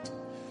child.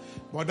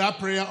 But that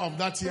prayer of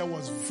that year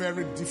was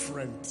very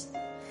different.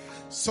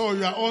 So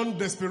your own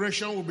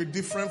desperation will be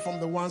different from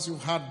the ones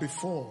you've had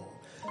before.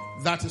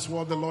 That is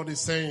what the Lord is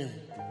saying.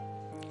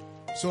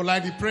 So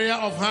like the prayer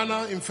of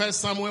Hannah in 1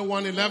 Samuel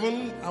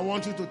 1:11, I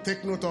want you to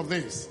take note of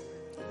this.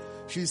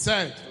 She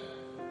said,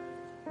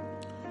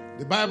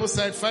 the Bible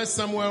said, 1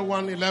 Samuel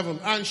 1:11,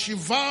 and she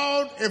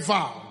vowed a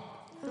vow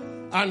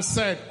and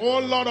said, O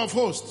Lord of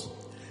hosts,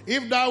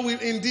 if thou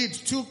wilt indeed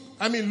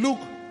look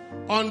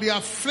on the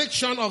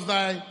affliction of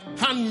thy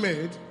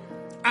handmaid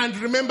and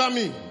remember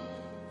me,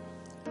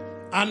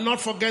 and not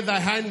forget thy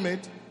handmaid,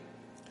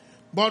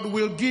 but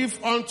will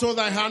give unto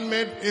thy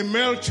handmaid a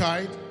male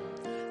child,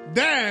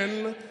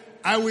 then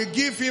I will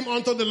give him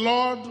unto the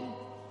Lord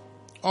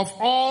of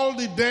all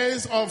the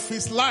days of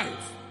his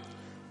life,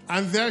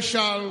 and there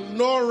shall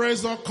no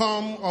razor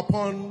come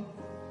upon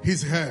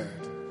his head.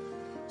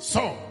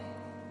 So,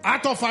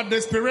 out of her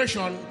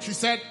desperation, she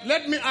said,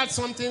 let me add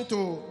something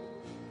to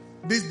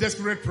this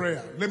desperate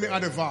prayer. Let me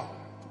add a vow.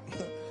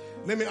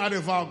 Let me add a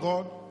vow,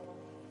 God.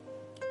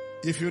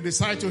 If you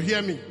decide to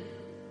hear me,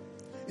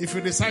 if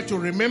you decide to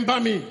remember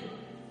me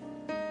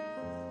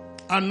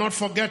and not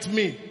forget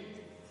me,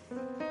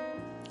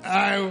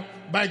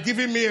 by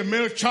giving me a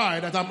male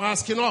child that I'm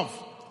asking of,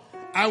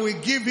 I will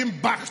give him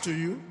back to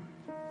you,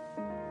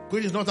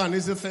 which is not an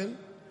easy thing,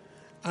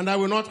 and I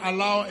will not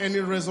allow any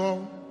razor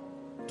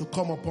to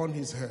come upon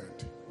his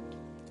head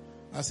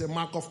as a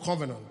mark of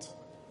covenant.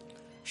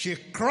 She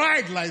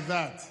cried like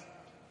that.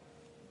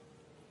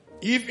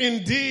 If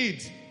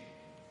indeed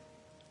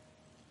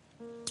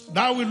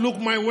thou wilt look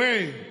my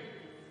way,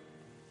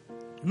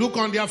 look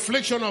on the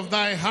affliction of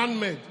thy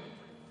handmaid,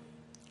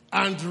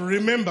 and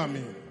remember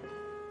me.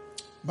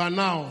 But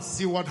now,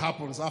 see what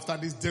happens after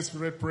this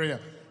desperate prayer.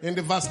 In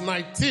the verse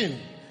 19,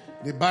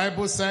 the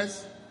Bible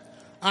says,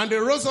 and they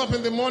rose up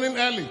in the morning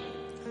early,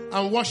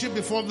 and worshipped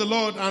before the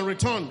Lord, and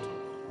returned,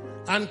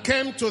 and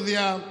came to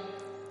their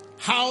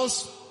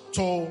house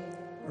to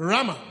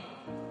Ramah.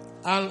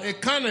 And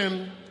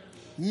Elkanah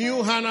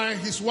knew Hannah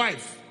his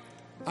wife,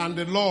 and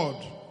the Lord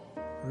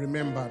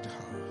remembered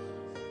her.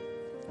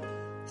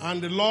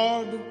 And the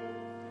Lord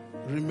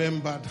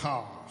remembered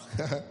her.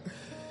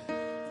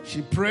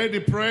 She prayed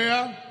the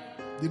prayer,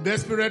 the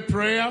desperate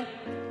prayer.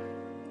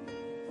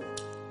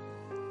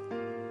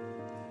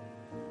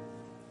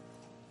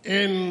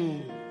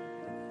 In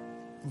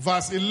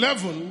verse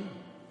 11,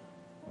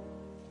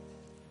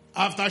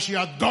 after she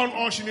had done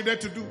all she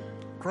needed to do,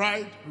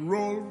 cried,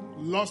 rolled,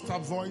 lost her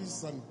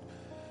voice, and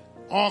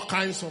all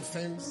kinds of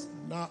things,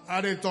 now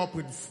added up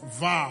with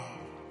vow,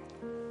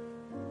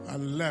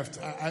 and left.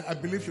 I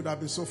believe she'd have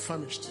been so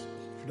famished,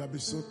 she'd have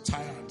been so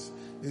tired,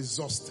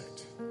 exhausted.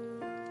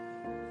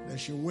 Then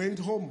she went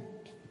home.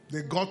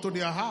 They got to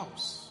their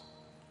house,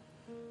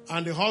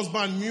 and the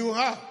husband knew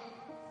her.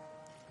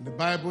 The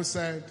Bible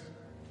said,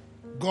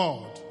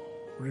 God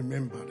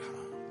remembered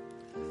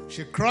her.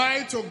 She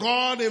cried to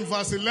God in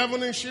verse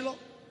 11 in Shiloh.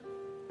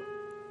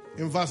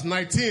 In verse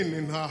 19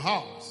 in her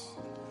house,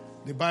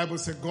 the Bible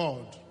said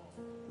God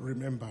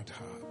remembered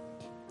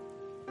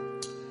her.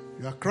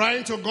 You are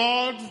crying to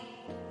God.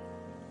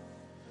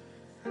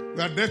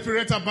 You are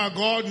desperate about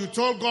God. You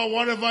told God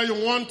whatever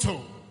you want to.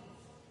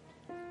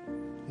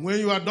 When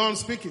you are done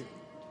speaking,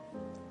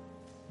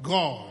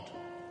 God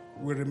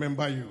will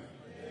remember you.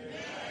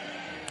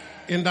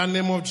 In the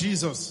name of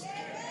Jesus.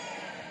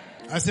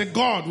 I say,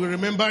 God will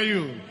remember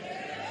you.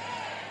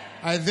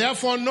 I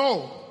therefore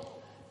know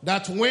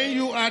that when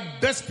you are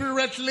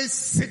desperately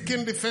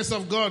seeking the face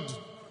of God,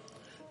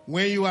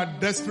 when you are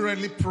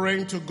desperately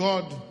praying to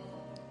God,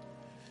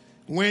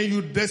 when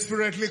you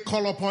desperately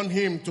call upon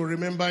Him to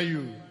remember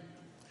you,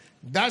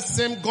 that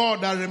same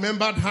God that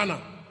remembered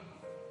Hannah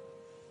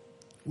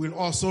will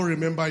also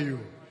remember you.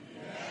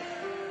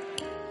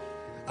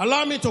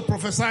 Allow me to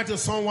prophesy to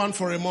someone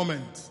for a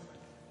moment.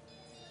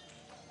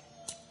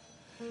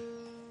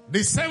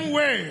 The same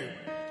way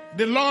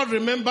the Lord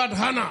remembered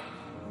Hannah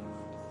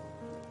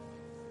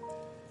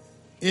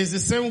is the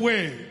same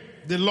way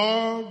the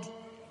Lord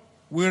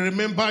will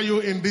remember you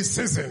in this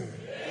season.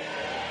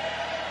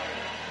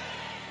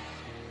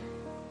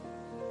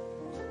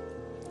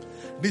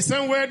 The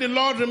same way the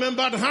Lord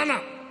remembered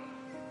Hannah,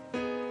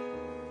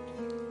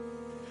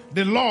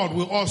 the Lord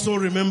will also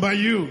remember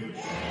you.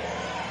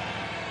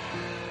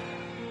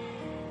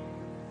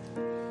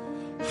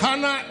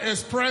 Hannah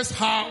expressed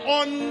her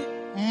own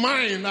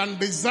mind and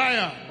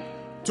desire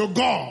to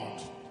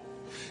God.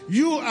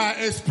 You are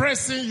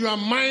expressing your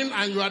mind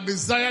and your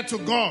desire to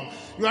God.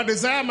 Your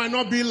desire might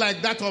not be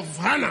like that of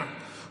Hannah,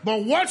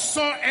 but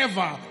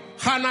whatsoever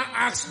Hannah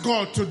asked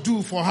God to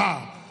do for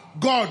her,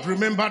 God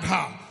remembered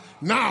her.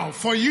 Now,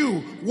 for you,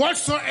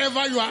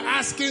 whatsoever you are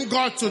asking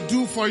God to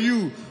do for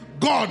you,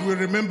 God will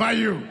remember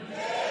you.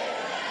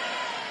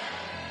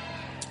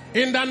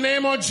 In the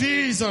name of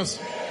Jesus.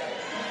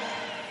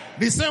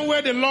 The same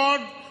way the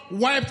Lord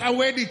wiped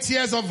away the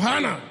tears of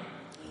Hannah,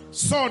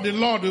 so the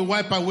Lord will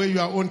wipe away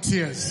your own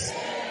tears.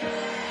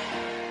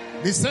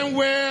 The same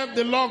way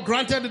the Lord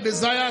granted the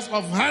desires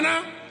of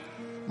Hannah,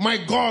 my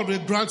God will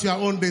grant your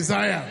own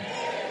desire.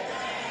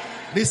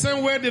 The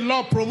same way the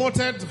Lord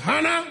promoted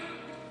Hannah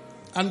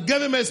and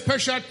gave him a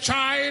special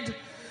child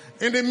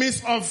in the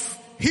midst of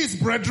his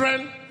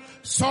brethren,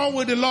 so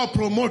will the Lord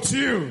promote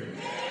you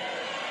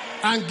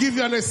and give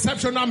you an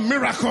exceptional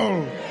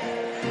miracle.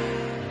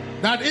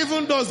 That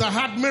even those that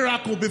had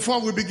miracle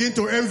before will begin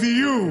to envy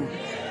you.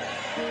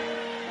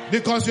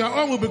 Because your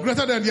own will be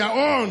greater than their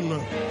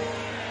own.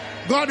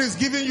 God is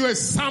giving you a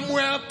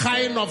Samuel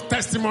kind of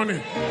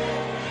testimony.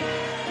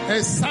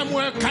 A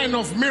Samuel kind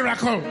of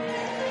miracle.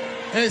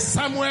 A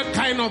Samuel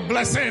kind of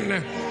blessing.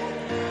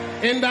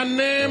 In the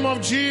name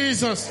of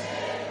Jesus.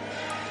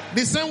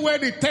 The same way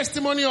the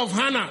testimony of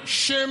Hannah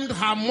shamed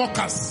her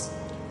mockers,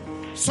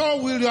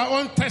 so will your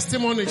own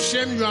testimony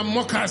shame your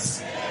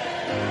mockers.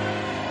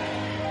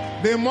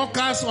 The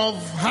mockers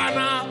of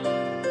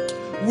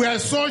Hannah were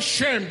so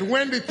shamed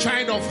when the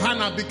child of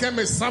Hannah became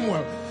a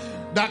Samuel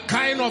that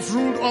kind of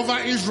ruled over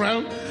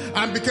Israel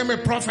and became a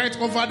prophet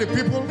over the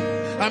people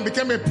and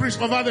became a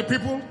priest over the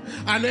people,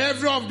 and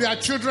every of their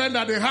children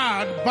that they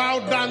had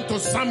bowed down to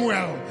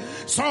Samuel.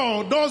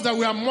 So those that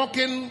were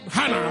mocking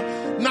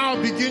Hannah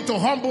now begin to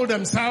humble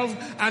themselves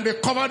and they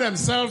cover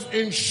themselves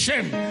in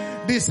shame.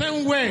 The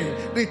same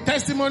way the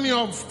testimony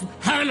of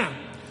Hannah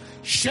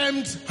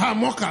shamed her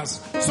mockers,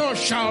 so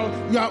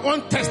shall your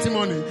own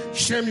testimony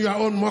shame your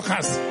own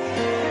mockers.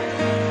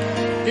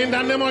 In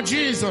the name of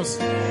Jesus.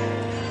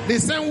 The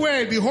same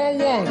way the whole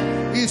world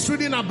is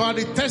reading about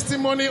the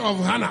testimony of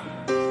Hannah.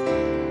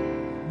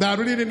 They are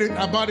reading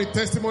about the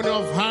testimony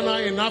of Hannah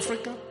in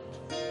Africa,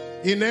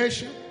 in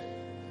Asia,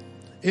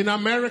 in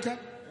America,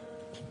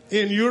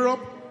 in Europe,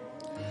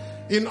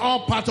 in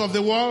all parts of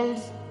the world,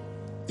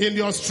 in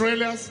the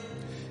Australias,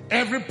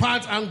 every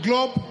part and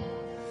globe,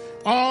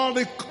 all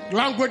the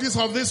languages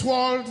of this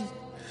world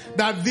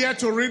that are there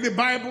to read the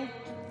Bible,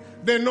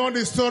 they know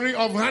the story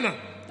of Hannah.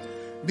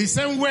 The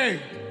same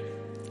way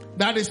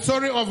that the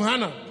story of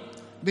Hannah,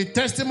 the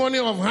testimony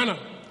of Hannah,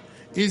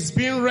 is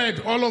being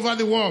read all over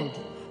the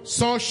world,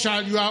 so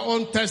shall your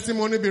own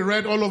testimony be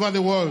read all over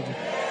the world.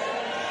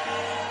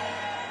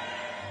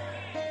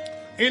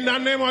 In the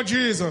name of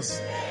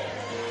Jesus.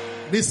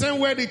 The same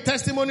way the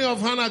testimony of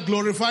Hannah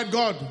glorified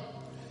God.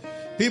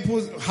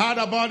 People heard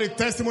about the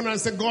testimony and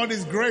said, God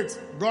is great.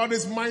 God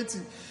is mighty.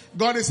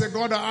 God is a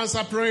God that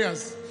answers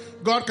prayers.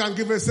 God can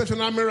give a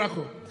exceptional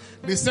miracle.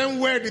 The same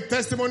way the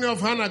testimony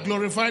of Hannah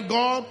glorified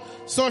God,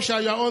 so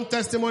shall your own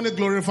testimony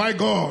glorify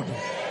God.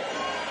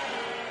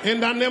 In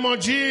the name of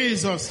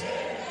Jesus.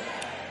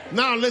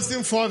 Now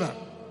listen further.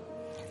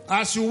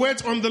 As you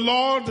wait on the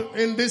Lord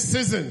in this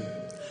season,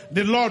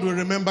 the Lord will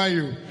remember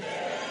you.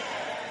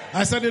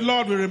 I said the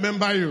Lord will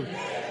remember you.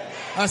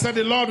 I said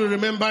the Lord will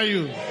remember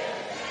you.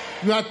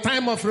 Your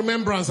time of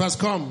remembrance has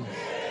come.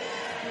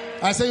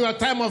 I say your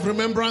time of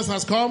remembrance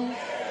has come.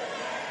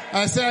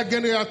 I say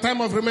again, your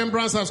time of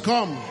remembrance has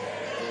come.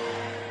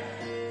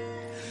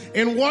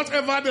 In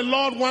whatever the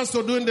Lord wants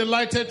to do in the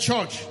Lighted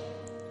Church,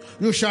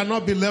 you shall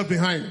not be left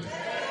behind.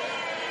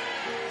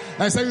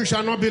 I say you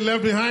shall not be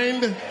left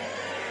behind.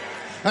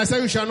 I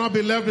say you shall not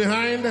be left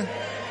behind.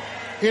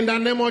 In the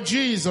name of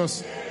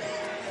Jesus.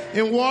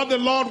 In what the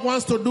Lord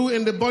wants to do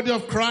in the body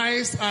of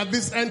Christ at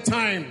this end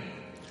time,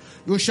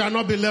 you shall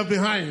not be left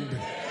behind.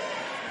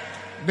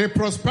 The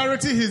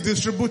prosperity He's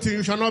distributing,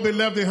 you shall not be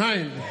left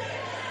behind.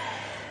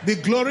 The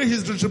glory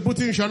He's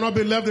distributing, you shall not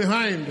be left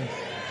behind.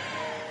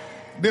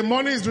 The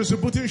money He's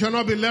distributing, you shall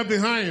not be left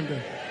behind.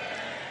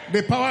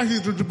 The power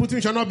He's distributing,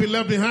 you shall not be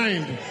left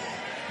behind.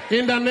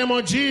 In the name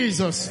of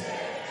Jesus.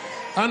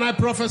 And I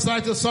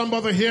prophesy to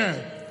somebody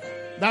here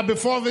that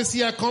before this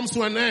year comes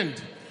to an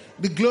end,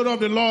 the glory of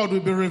the Lord will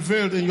be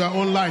revealed in your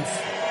own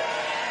life.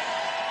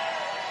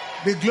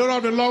 The glory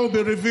of the Lord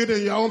will be revealed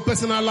in your own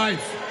personal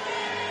life.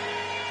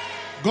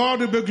 God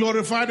will be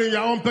glorified in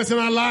your own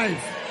personal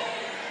life.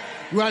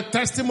 Your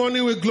testimony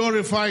will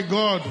glorify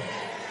God.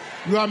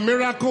 Your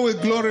miracle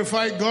will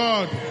glorify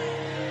God.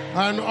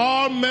 And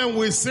all men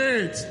will see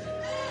it,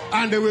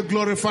 and they will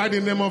glorify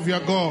the name of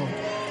your God.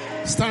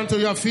 Stand to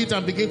your feet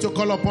and begin to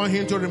call upon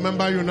Him to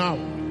remember you now.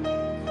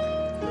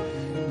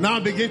 Now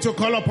begin to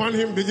call upon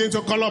Him. Begin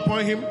to call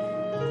upon Him.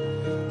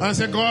 And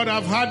say, God,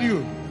 I've heard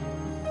you.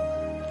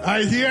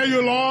 I hear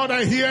you, Lord.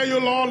 I hear you,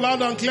 Lord,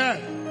 loud and clear.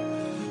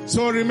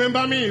 So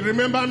remember me.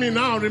 Remember me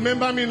now.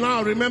 Remember me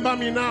now. Remember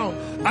me now.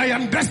 I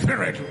am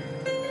desperate.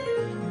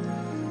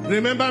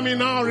 Remember me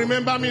now.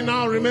 Remember me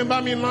now.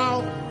 Remember me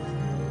now.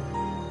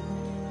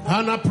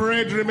 Hannah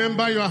prayed,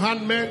 remember your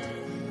handmaid.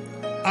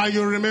 And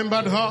you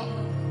remembered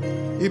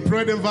her. He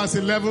prayed in verse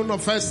 11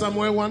 of 1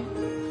 Samuel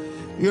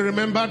 1. You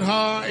remembered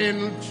her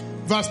in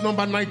verse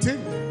number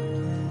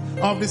 19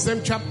 of the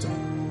same chapter.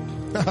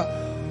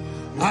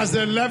 As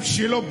they left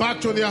Shiloh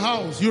back to their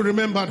house, you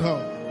remembered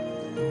her.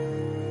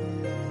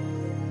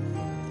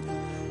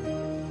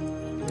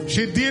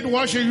 She did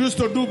what she used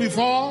to do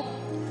before,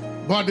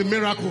 but the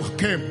miracle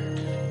came.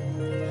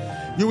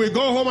 You will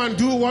go home and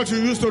do what you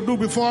used to do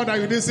before that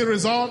you didn't see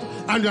result,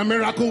 and your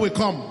miracle will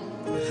come.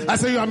 I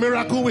say your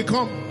miracle will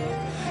come.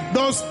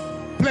 Those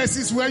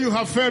places where you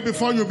have failed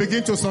before, you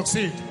begin to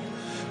succeed.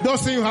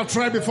 Those things you have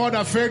tried before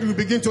that failed, you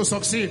begin to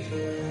succeed.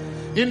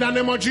 In the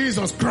name of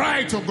Jesus,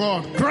 cry to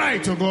God. Cry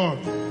to God.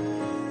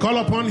 Call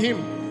upon Him.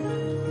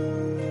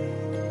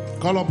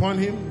 Call upon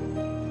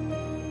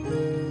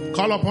Him.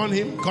 Call upon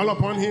Him. Call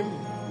upon Him.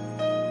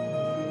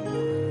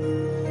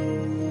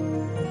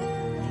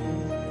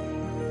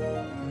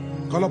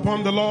 Call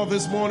upon the Lord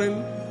this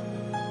morning.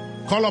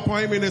 Call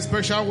upon Him in a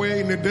special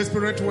way, in a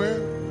desperate way,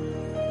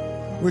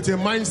 with a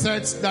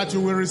mindset that you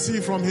will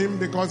receive from Him,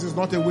 because He's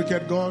not a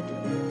wicked God.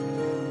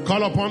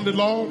 Call upon the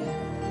Lord.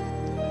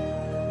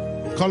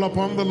 Call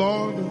upon the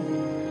Lord.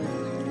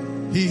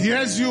 He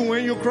hears you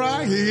when you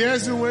cry. He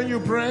hears you when you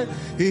pray.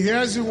 He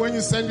hears you when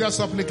you send your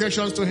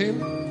supplications to Him.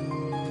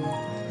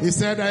 He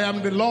said, I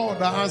am the Lord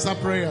that answers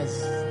prayers.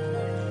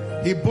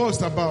 He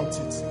boasts about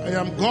it. I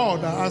am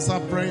God that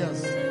answers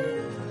prayers.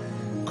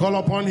 Call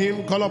upon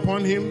Him. Call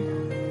upon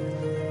Him.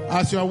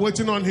 As you are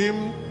waiting on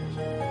Him,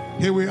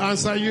 He will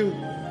answer you.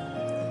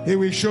 He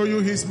will show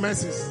you His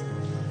mercies.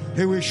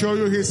 He will show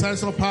you His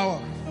sense of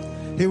power.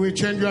 He will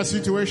change your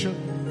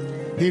situation.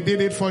 He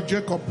did it for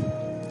Jacob.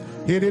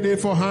 He did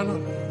it for Hannah.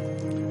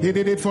 He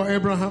did it for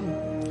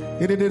Abraham.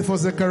 He did it for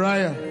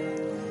Zechariah.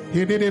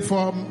 He did it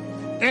for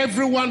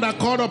everyone that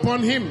called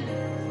upon Him.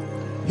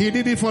 He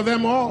did it for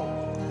them all.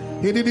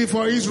 He did it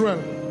for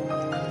Israel.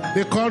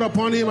 They called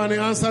upon Him and He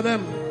answered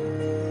them.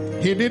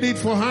 He did it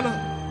for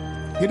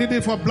Hannah. He did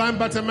it for blind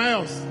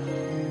Bartimaeus.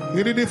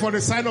 He did it for the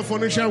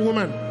Syrophoenician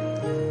woman.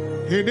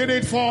 He did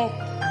it for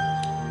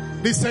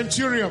the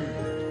centurion.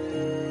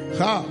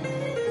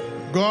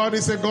 God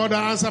is a God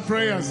that answers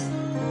prayers.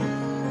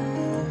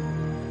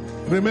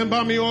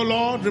 Remember me, O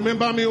Lord.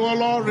 Remember me, O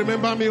Lord.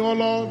 Remember me, O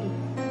Lord.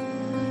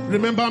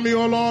 Remember me,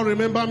 O Lord.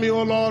 Remember me,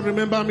 O Lord.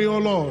 Remember me, O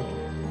Lord.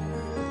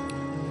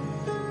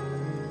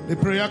 The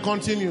prayer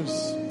continues.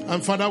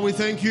 And Father, we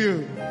thank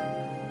You.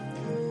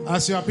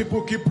 As Your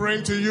people keep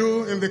praying to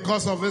You in the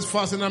course of this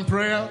fasting and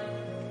prayer,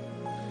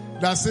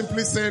 that's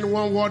simply saying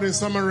one word in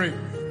summary.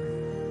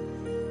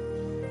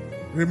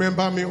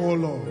 Remember me, O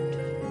Lord.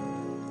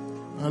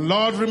 And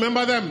Lord,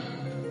 remember them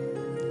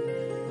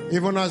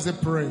even as they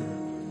pray.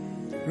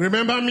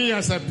 Remember me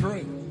as I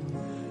pray.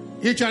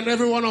 Each and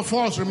every one of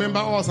us, remember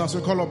us as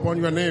we call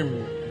upon Your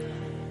name.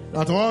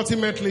 That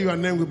ultimately Your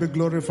name will be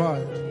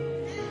glorified.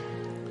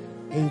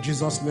 In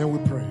Jesus' name we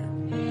pray.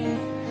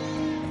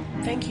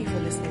 Thank you for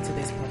listening to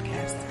this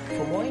podcast.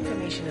 For more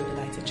information on the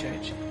Lighted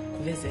Church,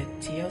 visit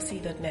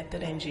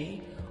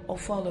tlc.net.ng or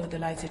follow the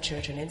Lighted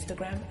Church on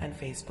Instagram and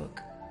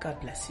Facebook.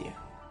 God bless you.